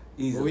 Yeah.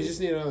 But Easily. we just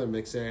need another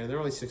mixer, and they're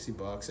only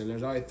 $60, and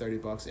there's already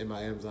 $30 in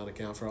my Amazon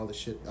account for all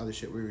the other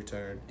shit we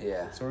return.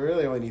 Yeah. So we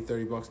really only need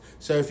 $30.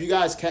 So if you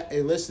guys are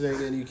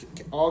listening and you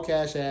all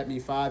cash at me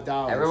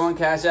 $5, Everyone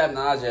cash out if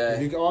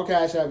Najee. you can all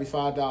cash at me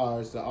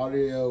 $5, the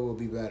audio will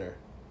be better,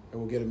 and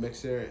we'll get a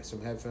mixer,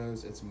 some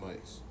headphones, and some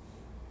mics,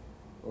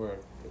 or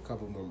a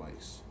couple more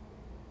mics,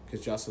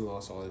 because Justin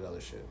lost all that other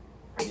shit.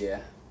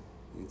 Yeah.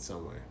 It's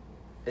somewhere.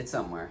 It's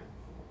somewhere.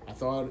 I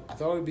thought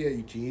it'd be at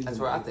Eugene's. That's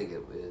where I think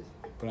it is.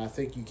 But I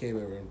think you came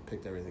over and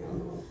picked everything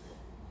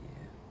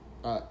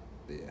up.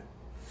 Yeah. Yeah.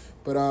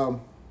 But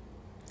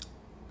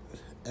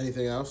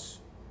anything else?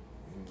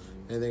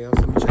 Anything else?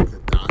 Let me check the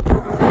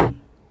doc.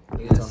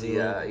 You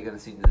gonna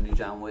see the new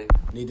John Wick?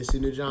 Need to see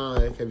New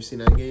John Wick. Have you seen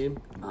that game?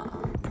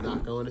 Uh-uh.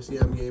 Not going to see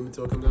that game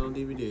until it comes out on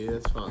DVD.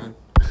 That's fine.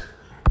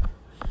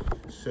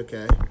 It's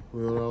okay.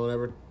 We won't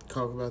ever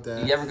talk about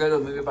that. You ever go to a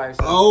movie by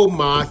yourself? Oh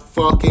my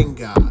fucking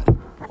God.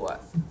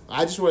 What?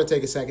 I just want to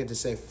take a second to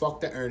say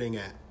fuck the Earning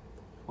app.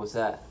 What's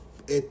that?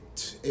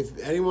 If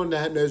anyone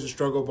that knows the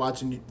struggle of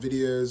watching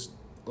videos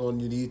on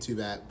your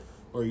YouTube app,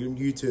 or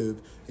YouTube,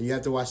 and you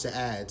have to watch the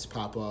ads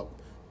pop up.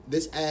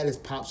 This ad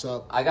pops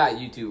up. I got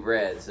YouTube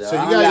Red, so You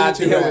I'm got not YouTube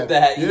deal Red. with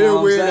that. You You're know the what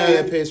I'm weird guy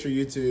saying? that pays for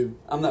YouTube.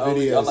 I'm the videos.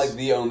 only. I'm like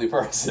the only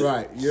person.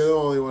 Right, you're the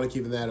only one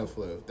keeping that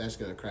afloat. That's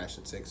gonna crash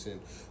and sink soon.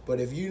 But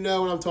if you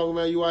know what I'm talking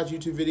about, you watch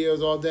YouTube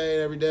videos all day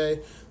and every day.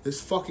 This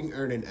fucking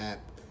earning app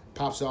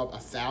pops up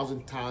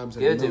 1,000 times.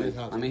 Give it to me.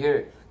 Let me hear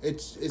it.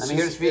 It's Let me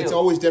hear the spiel. it's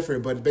always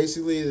different, but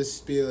basically the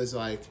spiel is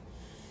like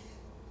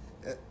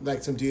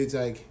some dude's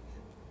like,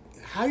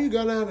 "How you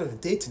going out on a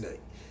date tonight?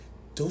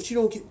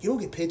 You don't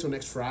get paid till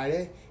next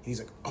Friday?" And he's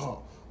like, "Oh,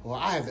 well,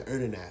 I have the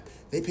earning app.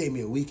 They pay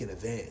me a week in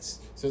advance."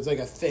 So it's like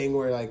a thing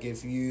where like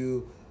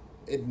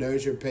it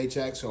knows your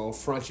paycheck, so it'll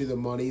front you the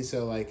money.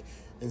 So like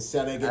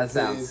instead of getting That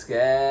sounds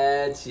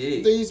paid,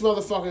 sketchy. these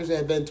motherfuckers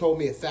have been told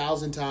me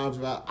 1,000 times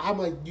about. I'm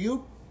like,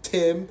 you,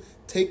 Tim,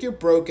 take your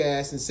broke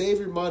ass and save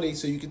your money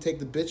so you can take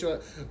the bitch on.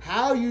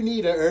 How you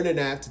need an earning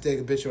app to take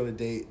a bitch on a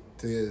date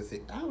to the other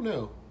thing? I don't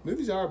know.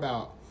 Movies are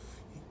about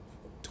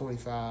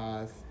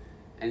 25.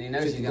 And you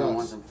know she's $50. gonna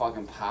want some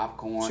fucking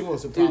popcorn. She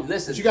wants some Dude, popcorn.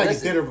 listen, You gotta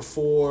listen. get dinner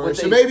before. What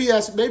So they-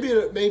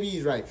 maybe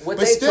he's right. What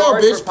But they still,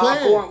 charge bitch, for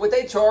popcorn, plan. what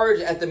they charge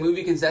at the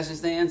movie concession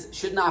stands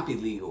should not be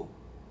legal.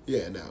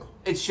 Yeah, no.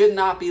 It should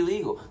not be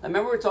legal. I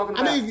remember we were talking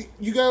about. I mean,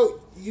 you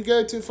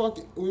go to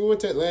fucking. We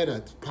went to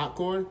Atlanta.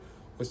 Popcorn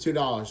was $2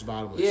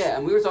 bottomless. yeah,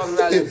 and we were talking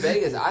about it in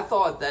Vegas. I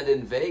thought that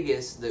in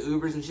Vegas the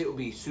Ubers and shit would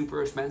be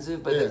super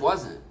expensive, but Yeah. it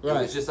wasn't. It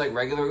Right. was just like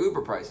regular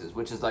Uber prices,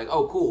 which is like,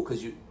 oh, cool,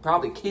 because you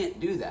probably can't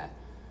do that.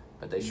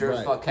 But they sure as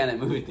Right. fuck can at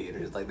movie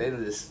theaters. Like they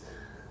just,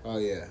 Oh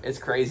yeah. it's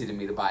crazy to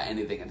me to buy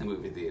anything at the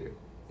movie theater.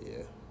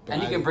 Yeah. But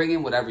And you can bring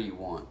in whatever you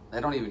want. They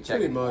don't even check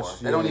Pretty anymore.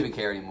 much, They don't yeah. even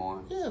care anymore.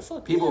 Yeah,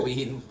 fuck. People yeah.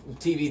 be eating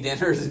TV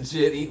dinners and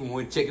shit, eating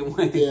with chicken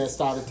wings. Yeah,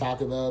 stop at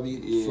Taco Bell,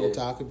 eat Yeah. full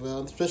Taco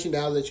Bell. Especially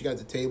now that you got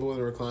the table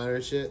and the recliner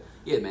and shit.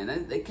 Yeah,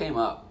 man, they came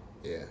up.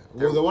 Yeah.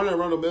 Well, the one at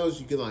Arundel Mills,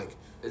 you can like.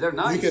 They're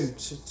nice. You can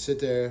sit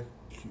there.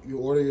 You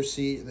order your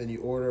seat, and then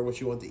you order what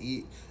you want to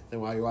eat.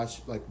 And while you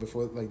watch, like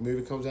before, like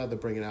movie comes out, they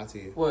bring it out to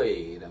you.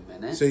 Wait a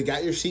minute. So you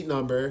got your seat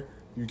number.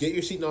 You get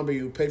your seat number.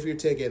 You pay for your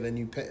ticket, and then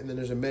you pay, and then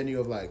there's a menu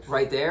of like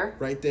Right there?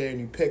 right there, and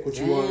you pick what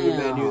you want on the Damn.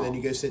 menu. And then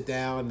you go sit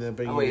down, and then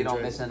bring Oh, you. wait, your you don't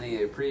drink. miss any of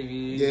your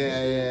previews. Yeah,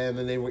 yeah, and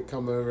then they would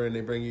come over and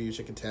they bring you your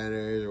chicken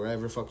tenders or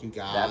whatever the fuck you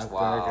got, That's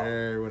wild.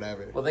 burger,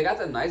 whatever. Well, they got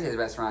the nice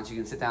restaurants. You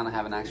can sit down and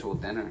have an actual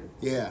dinner.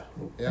 Yeah,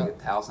 yeah.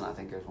 Like Towson, I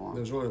think there's one.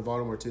 There's one in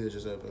Baltimore too that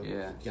just opened.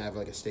 Yeah. You can have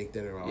like a steak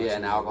dinner. while Yeah, watching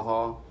and the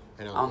alcohol.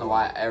 And I don't know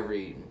why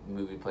every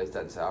movie place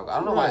doesn't sell alcohol. I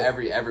don't know why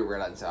Right. everywhere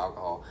doesn't sell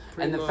alcohol.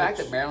 Pretty and the fact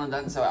much. that Maryland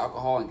doesn't sell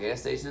alcohol in gas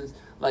stations,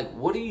 like,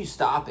 what are you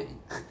stopping?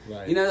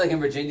 Right. You know, like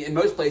in Virginia, in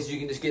most places you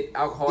can just get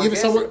alcohol. at Even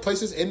gas somewhere stations.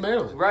 places in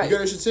Maryland. Right. You go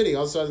to Ocean City,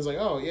 all of a sudden it's like,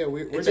 oh yeah,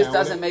 we're It down just with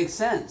doesn't it. make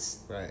sense.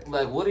 Right.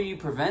 Like, what are you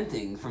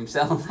preventing from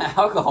selling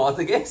alcohol at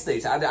the gas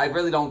station? I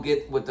really don't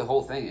get what the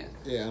whole thing is.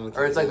 Yeah, I don't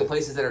Or it's like the get it.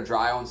 places that are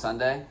dry on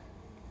Sunday.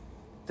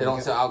 They Like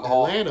don't sell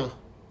alcohol. Atlanta,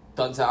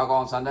 Doesn't sell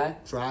alcohol on Sunday.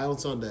 dry on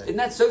Sunday. Isn't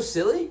that so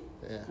silly?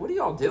 Yeah. What are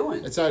y'all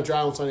doing? It's not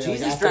dry on Sunday.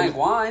 Jesus like after, drank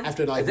wine.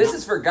 After like if this ni-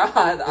 is for God,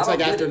 I it's don't like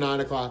get after it. 9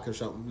 o'clock or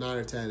something. 9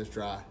 or 10 is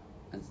dry.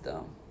 That's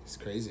dumb. It's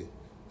crazy.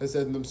 That's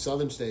in them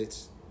southern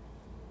states.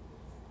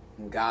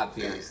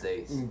 God-fearing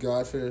states.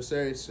 God fearing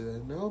states.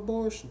 No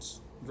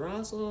abortions.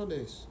 Dry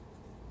Sundays.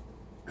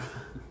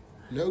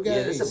 No gays.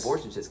 Yeah, this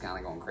abortion shit's kind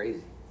of going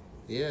crazy.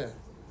 Yeah.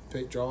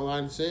 Draw a line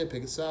in the sand.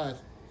 Pick a side.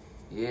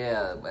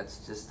 Yeah,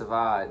 let's just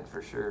divide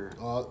for sure.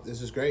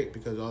 This is great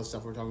because all the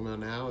stuff we're talking about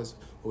now is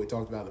what we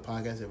talked about in the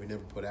podcast that we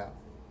never put out.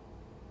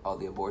 All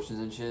the abortions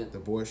and shit. The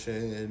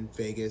abortion in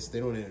Vegas. They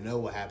don't even know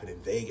what happened in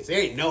Vegas. They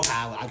didn't know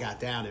how I got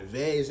down in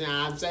Vegas. You know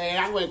what I'm saying?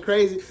 I went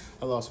crazy.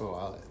 I lost my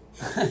wallet.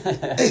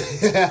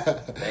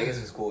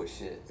 Vegas was cool as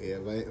shit. Yeah,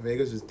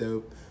 Vegas was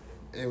dope.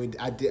 And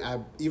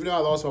even though I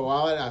lost my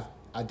wallet,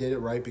 I did it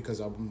right because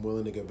I'm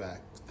willing to go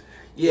back.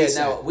 Yeah, It's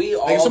no, sad. we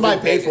all. Like if somebody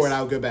did paid for Vegas. it,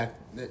 I would go back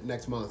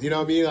next month. You know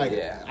what I mean? Like,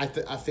 Yeah.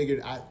 I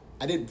figured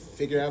I didn't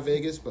figure out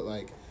Vegas, but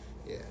like,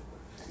 yeah.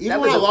 That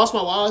Even when was I a- lost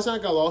my wallet, it's not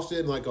like I lost it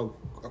in like a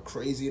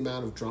crazy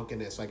amount of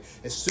drunkenness. Like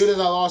as soon as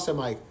I lost, I'm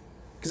like,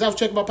 because I was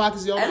checking my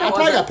pockets the other And night. it I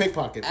probably got wasn't-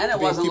 pickpocketed. And it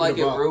keeping wasn't like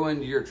it buck.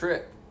 ruined your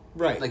trip.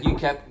 Right. Like you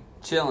kept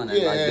chilling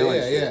and like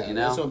doing shit. You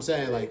know. That's what I'm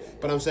saying.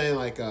 Like, but I'm saying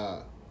like,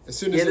 as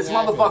soon as Yeah, it this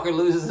happened- motherfucker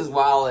loses his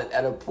wallet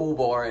at a pool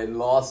bar in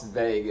Las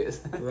Vegas.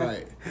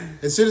 Right.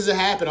 As soon as it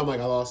happened, I'm like,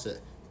 I lost it.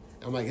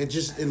 I'm like, it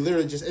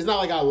literally just, it's not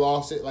like I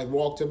lost it, like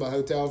walked to my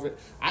hotel.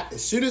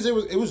 As soon as it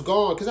was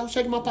gone, because I was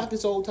checking my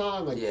pockets the whole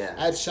time. Like, Yeah.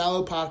 I had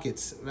shallow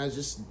pockets, and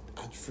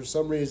for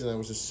some reason, I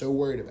was just so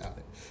worried about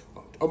it.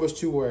 Almost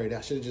too worried. I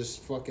should have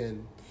just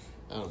fucking,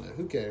 I don't know.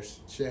 Who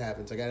cares? Shit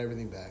happens. I got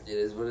everything back. It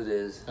is what it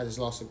is. I just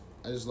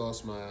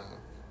lost my,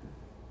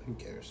 who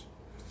cares?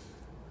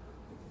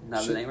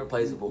 Now the name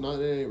replaceable. Not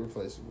it ain't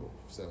replaceable.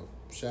 So,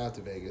 shout out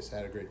to Vegas.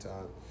 Had a great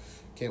time.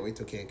 Can't wait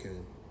till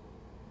Cancun.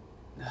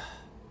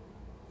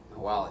 My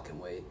wallet can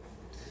wait.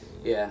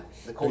 Yeah,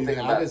 the cool I've thing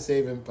been about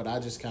saving, but I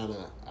just kind of,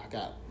 I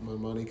got my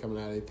money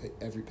coming out of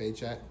every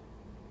paycheck.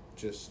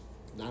 Just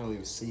I don't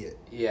even see it.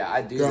 Yeah,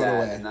 I do Going that,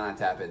 away. and then I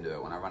tap into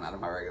it when I run out of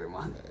my regular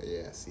month.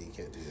 Yeah, see, you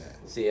can't do that.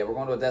 So yeah, we're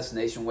going to a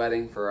destination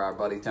wedding for our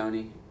buddy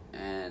Tony,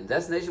 and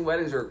destination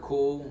weddings are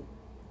cool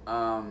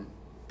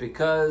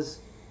because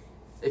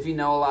if you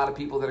know a lot of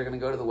people that are going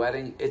to go to the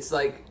wedding, it's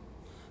like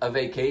a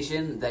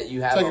vacation that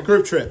you have. It's like a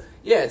group trip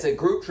Yeah, it's a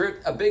group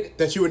trip, a big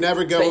that you would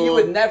never go that you on.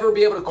 would never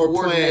be able to or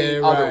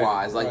coordinate plan, right,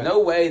 otherwise. Like right. no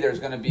way there's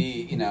going to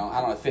be, I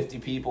don't know, 50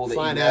 people that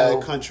Flying you know out of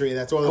the country.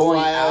 That's all the going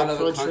fly out of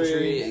the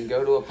country and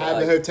go to a have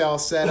the hotel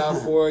set up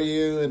for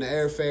you and the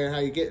airfare, how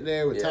you getting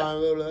there with Yeah. time,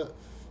 blah, blah, blah.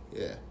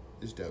 Yeah,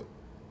 it's dope.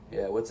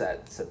 Yeah, what's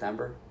that?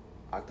 September?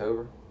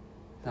 October?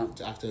 No.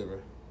 It's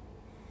October.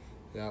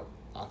 Yep,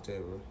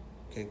 October.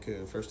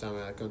 Cancun. First time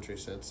out of the country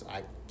since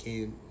I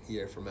came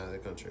here from out of the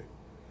country.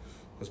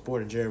 Was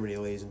born in Germany,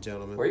 ladies and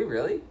gentlemen. Were you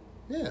really?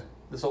 Yeah,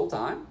 This whole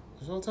time?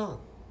 this whole time.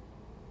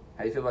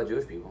 How do you feel about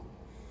Jewish people?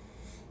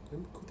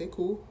 They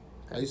cool.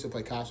 I used to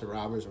play cops and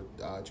robbers with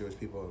Jewish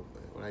people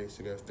when I used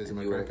to go visit And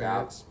my you were a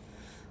grandparents.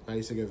 I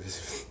used to go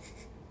visit.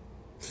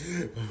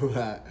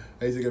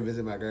 I used to go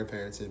visit my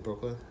grandparents in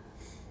Brooklyn.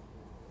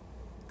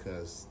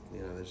 Because,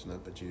 there's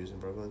nothing but Jews in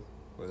Brooklyn.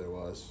 Where there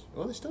was.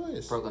 Well, there still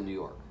is. Brooklyn, New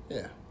York.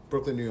 Yeah.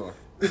 Brooklyn, New York.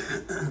 Yeah,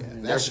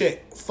 that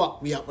shit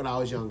fucked me up when I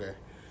was younger.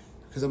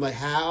 Because I'm like,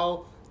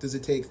 how does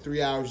it take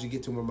 3 hours to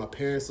get to where my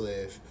parents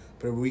live,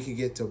 but we could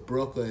get to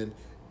Brooklyn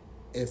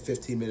in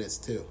 15 minutes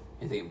too?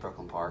 You think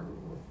Brooklyn Park?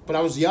 But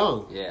I was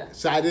young. Yeah.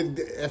 So I didn't,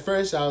 at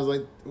first I was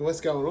like, what's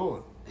going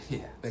on? Yeah.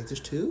 Like, there's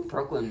two?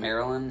 Brooklyn,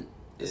 Maryland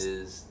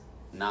is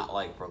not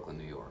like Brooklyn,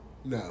 New York.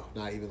 No,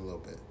 not even a little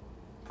bit.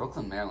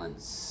 Brooklyn, Maryland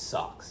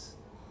sucks.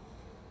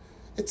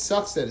 It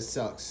sucks that it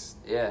sucks.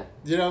 Yeah.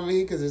 You know what I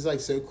mean? Because it's like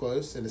so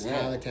close and it's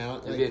kind of the count.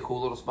 It'd Like, be a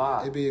cool little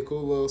spot. it'd be a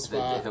cool little if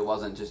spot. it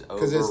wasn't just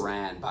 'Cause it's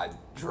overran by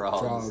drugs.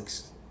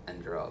 Drugs.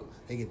 Drugs.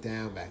 They get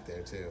down back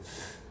there too.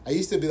 I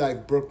used to be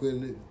like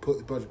Brooklyn,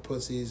 put a bunch of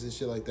pussies and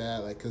shit like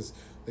that. Like, cause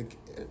like,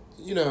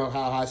 you know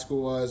how high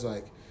school was.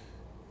 Like,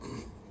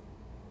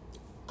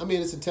 I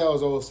mean, it's a tale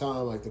as old as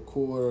time. Like the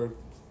cooler,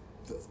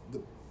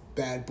 the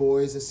bad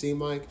boys. It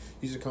seemed like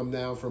used to come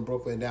down from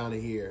Brooklyn down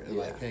to here and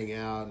like hang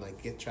out and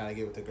like try to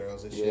get with the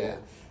girls and shit. Yeah.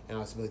 And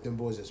I was like, them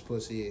boys is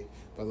pussy,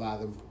 but a lot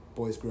of them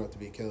boys grew up to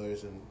be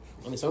killers and.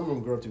 I mean, some of them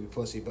grew up to be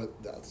pussy, but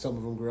some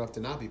of them grew up to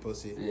not be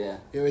pussy. Yeah.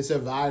 It's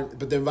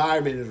but the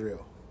environment is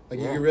real. Like,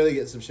 you Yeah. can really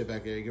get some shit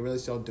back there. You can really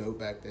sell dope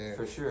back there.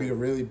 For sure. You can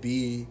really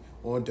be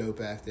on dope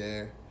back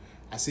there.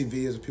 I see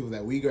videos of people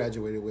that we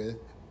graduated with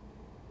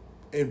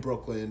in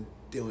Brooklyn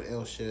doing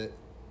ill shit.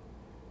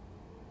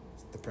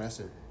 It's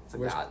depressing.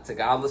 It's a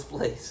godless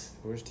place.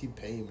 Where's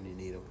T-Pain when you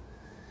need him?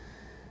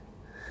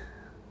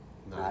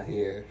 Not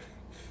here.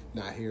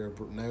 Not here.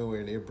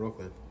 Nowhere near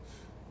Brooklyn.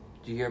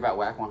 Did you hear about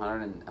Whack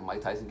 100 and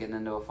Mike Tyson getting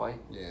into a fight?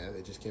 Yeah,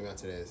 they just came out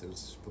today. It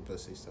was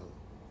publicity stuff.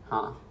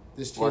 Huh?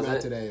 This came Was out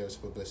it? today. It was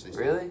publicity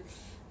stuff. Really?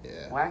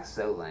 Yeah. Whack's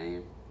so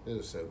lame. It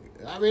was so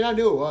good. I mean, I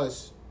knew it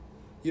was.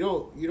 You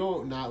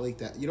don't not leak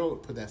that. You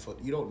don't put that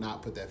You don't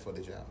not put that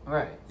footage out.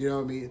 Right. You know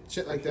what I mean?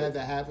 Shit like that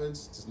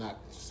happens does not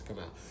just come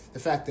out. The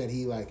fact that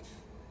he like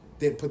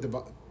didn't put the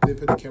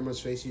camera in his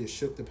face, he just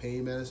shook the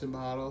pain medicine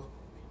bottle.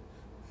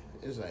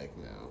 It's like,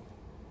 no,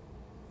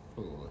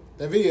 come on.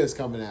 That video is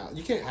coming out.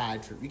 You can't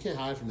hide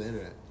from the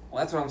internet. Well,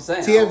 that's what I'm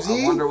saying.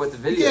 TMZ. I wonder what the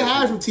video. You can't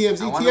hide from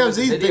TMZ. I wonder what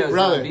the TMZ's video's big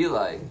brother. gonna be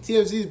like.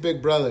 TMZ's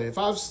big brother. If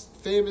I was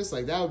famous,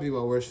 like that would be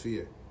my worst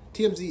fear.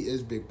 TMZ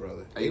is big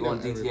brother. Are you They know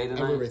going DTA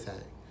tonight?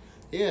 Everything.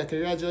 Yeah,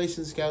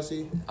 congratulations,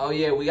 Kelsey. Oh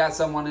yeah, we got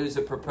someone who's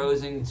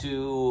proposing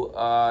to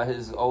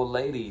his old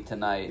lady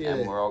tonight, Yeah.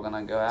 and we're all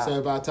gonna go out. So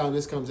by the time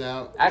this comes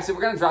out, Actually,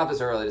 we're gonna drop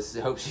this early. Just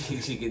hope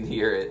she can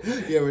hear it.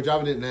 yeah, we're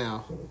dropping it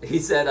now. He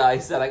said I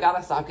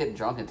gotta stop getting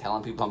drunk and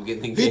telling people I'm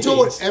getting engaged. He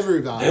told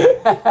everybody.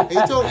 He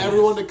told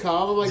everyone to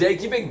come. I'm like,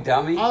 Jake, you big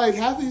dummy. I like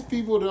half these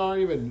people that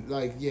aren't even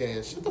like,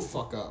 yeah, shut the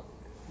fuck up.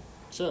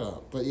 Shut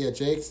up. But yeah,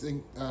 Jake's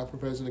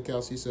proposing to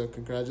Kelsey, so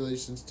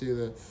congratulations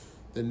to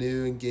the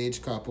new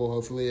engaged couple.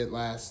 Hopefully it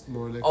lasts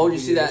more than a Oh, couple did you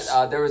see years.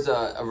 that? There was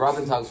a rub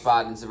and tug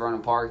spot in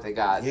Severna Park. They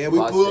got Yeah, we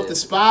busted. blew up the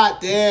spot.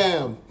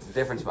 Damn.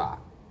 Different spot.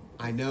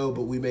 I know,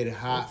 but we made it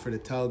hot for the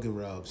tug and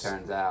rubs.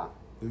 Turns out.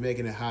 We're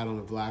making it hot on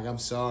the block. I'm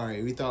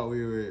sorry. We thought we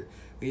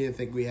didn't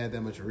think we had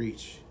that much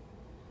reach.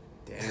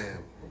 Damn.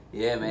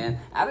 Yeah, man.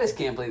 I just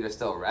can't believe they're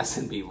still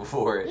arresting people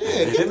for it.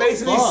 Yeah, get it the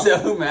makes me fuck.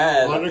 so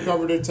mad.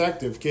 Undercover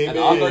detective came An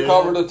in.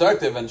 undercover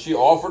detective, and she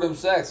offered him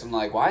sex. I'm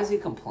like, why is he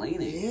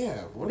complaining?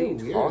 Yeah, What a are you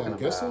weirdo. talking Go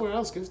about? somewhere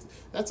else.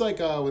 That's like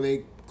when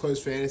they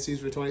closed Fantasies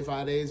for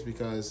 25 days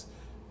because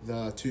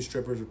the two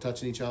strippers were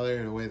touching each other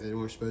in a way that they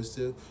weren't supposed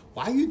to.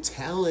 Why are you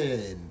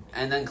telling?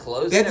 And then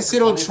closed. They had it to for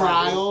sit on 25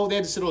 trial. They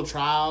had to sit on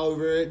trial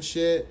over it and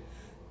shit.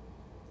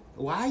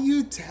 Why are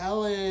you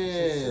telling?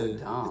 This is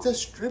so dumb. It's a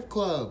strip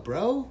club,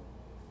 bro.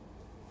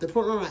 They're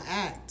putting on an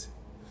act.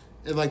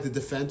 And like the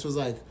defense was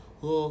like,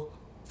 well,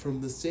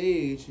 from the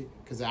stage,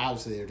 because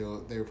obviously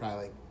they were probably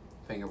like,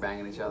 Finger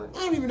banging each other. I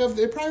don't even know if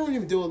they probably weren't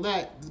even doing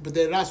that, but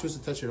they're not supposed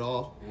to touch it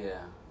all. Yeah.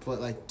 But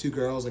like two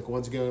girls, like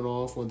one's going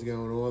off, one's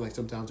going on. Like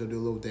sometimes they'll do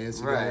a little dance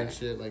together and Right.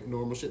 shit, like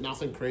normal shit,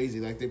 nothing crazy,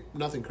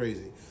 nothing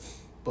crazy.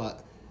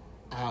 But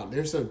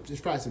There's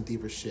probably some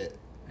deeper shit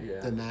Yeah.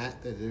 than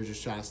that they're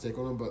just trying to stick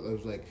on them. But it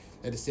was like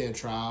they had to stand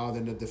trial.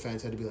 Then the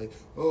defense had to be like,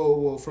 oh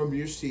well, from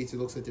your seats it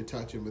looks like they're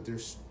touching, but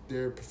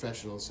they're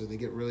professionals, so they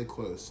get really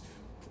close.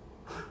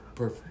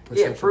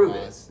 Yeah, prove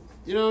it.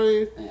 You know what I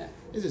mean? Yeah.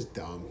 It's just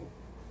dumb.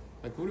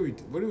 Like what are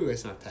we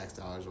wasting our tax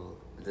dollars on?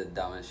 The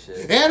dumbest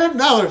shit. And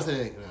another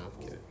thing. No,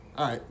 I'm kidding.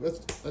 All right, let's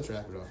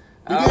wrap it up.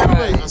 We All gave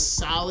right. away a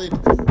solid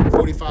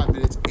 45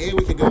 minutes, and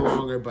we could go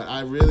longer, but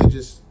I really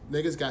just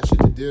niggas got shit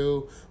to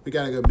do. We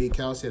gotta go meet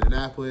Kelsey in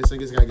Annapolis.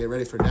 Niggas gotta get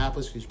ready for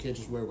Annapolis because you can't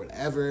just wear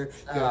whatever.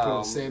 You gotta put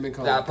on salmon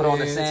colored gotta put on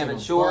the pants salmon and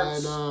a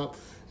shorts. button up,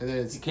 and then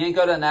it's You can't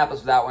go to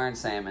Annapolis without wearing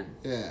salmon.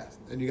 yeah,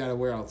 and you gotta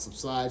wear on some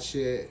slide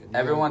shit. And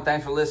Everyone,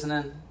 thanks for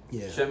listening.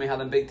 Yeah. Show me how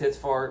them big tits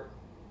fart.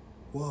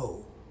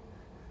 Whoa.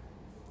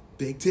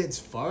 Big tits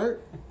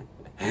fart?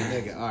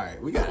 Nigga, all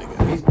right, we gotta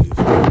go.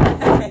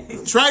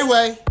 He's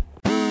Treyway.